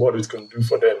and see what it can do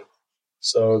for them.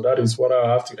 So that is what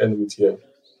I have to end with here.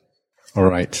 All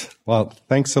right. Well,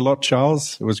 thanks a lot,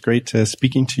 Charles. It was great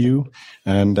speaking to you.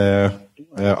 And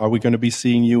are we going to be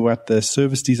seeing you at the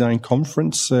Service Design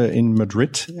Conference in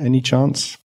Madrid? Any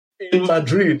chance? In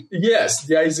Madrid, yes,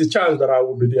 there is a chance that I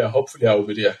will be there. Hopefully, I will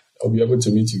be there. I'll be able to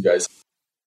meet you guys.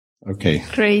 Okay.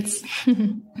 Great.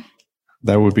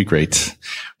 That would be great.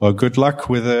 Well, good luck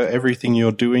with everything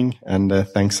you're doing, and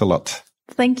thanks a lot.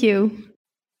 Thank you.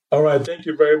 All right. Thank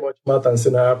you very much, Matt and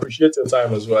Sina. I appreciate your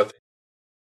time as well.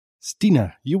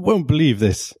 Stina, you won't believe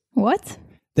this. What?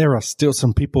 There are still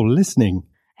some people listening.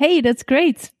 Hey, that's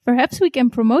great. Perhaps we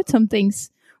can promote some things.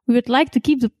 We would like to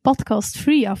keep the podcast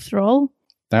free after all.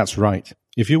 That's right.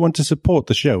 If you want to support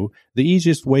the show, the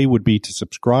easiest way would be to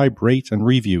subscribe, rate, and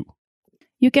review.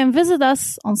 You can visit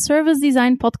us on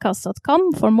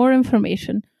servicedesignpodcast.com for more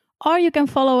information, or you can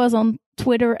follow us on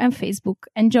Twitter and Facebook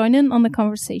and join in on the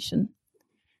conversation.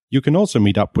 You can also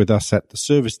meet up with us at the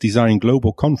Service Design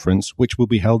Global Conference, which will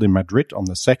be held in Madrid on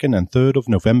the 2nd and 3rd of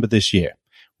November this year.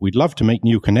 We'd love to make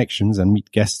new connections and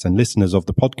meet guests and listeners of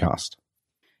the podcast.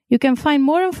 You can find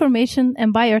more information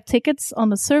and buy our tickets on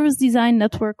the Service Design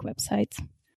Network website.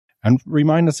 And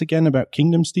remind us again about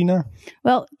Kingdom, Stina?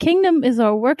 Well, Kingdom is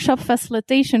our workshop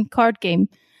facilitation card game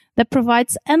that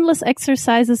provides endless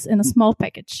exercises in a small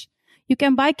package. You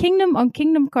can buy Kingdom on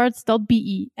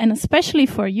kingdomcards.be, and especially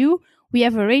for you, we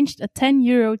have arranged a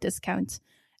 €10 discount.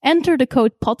 Enter the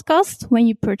code podcast when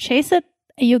you purchase it,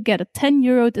 and you'll get a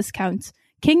 €10 discount.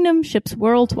 Kingdom ships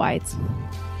worldwide.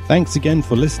 Thanks again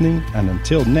for listening, and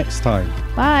until next time.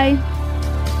 Bye.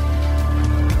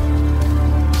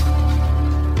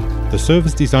 The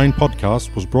Service Design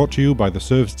Podcast was brought to you by the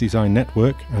Service Design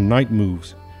Network and Night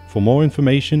Moves. For more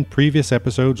information, previous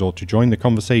episodes, or to join the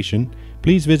conversation,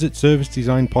 please visit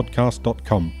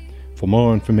servicedesignpodcast.com. For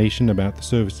more information about the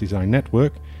Service Design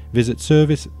Network, visit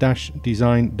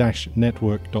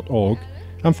service-design-network.org,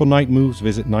 and for Night Moves,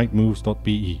 visit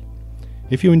nightmoves.be.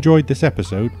 If you enjoyed this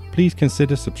episode, please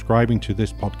consider subscribing to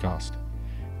this podcast.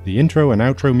 The intro and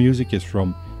outro music is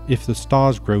from If the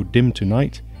Stars Grow Dim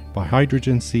Tonight by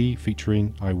Hydrogen Sea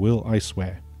featuring I Will, I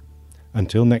Swear.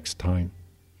 Until next time.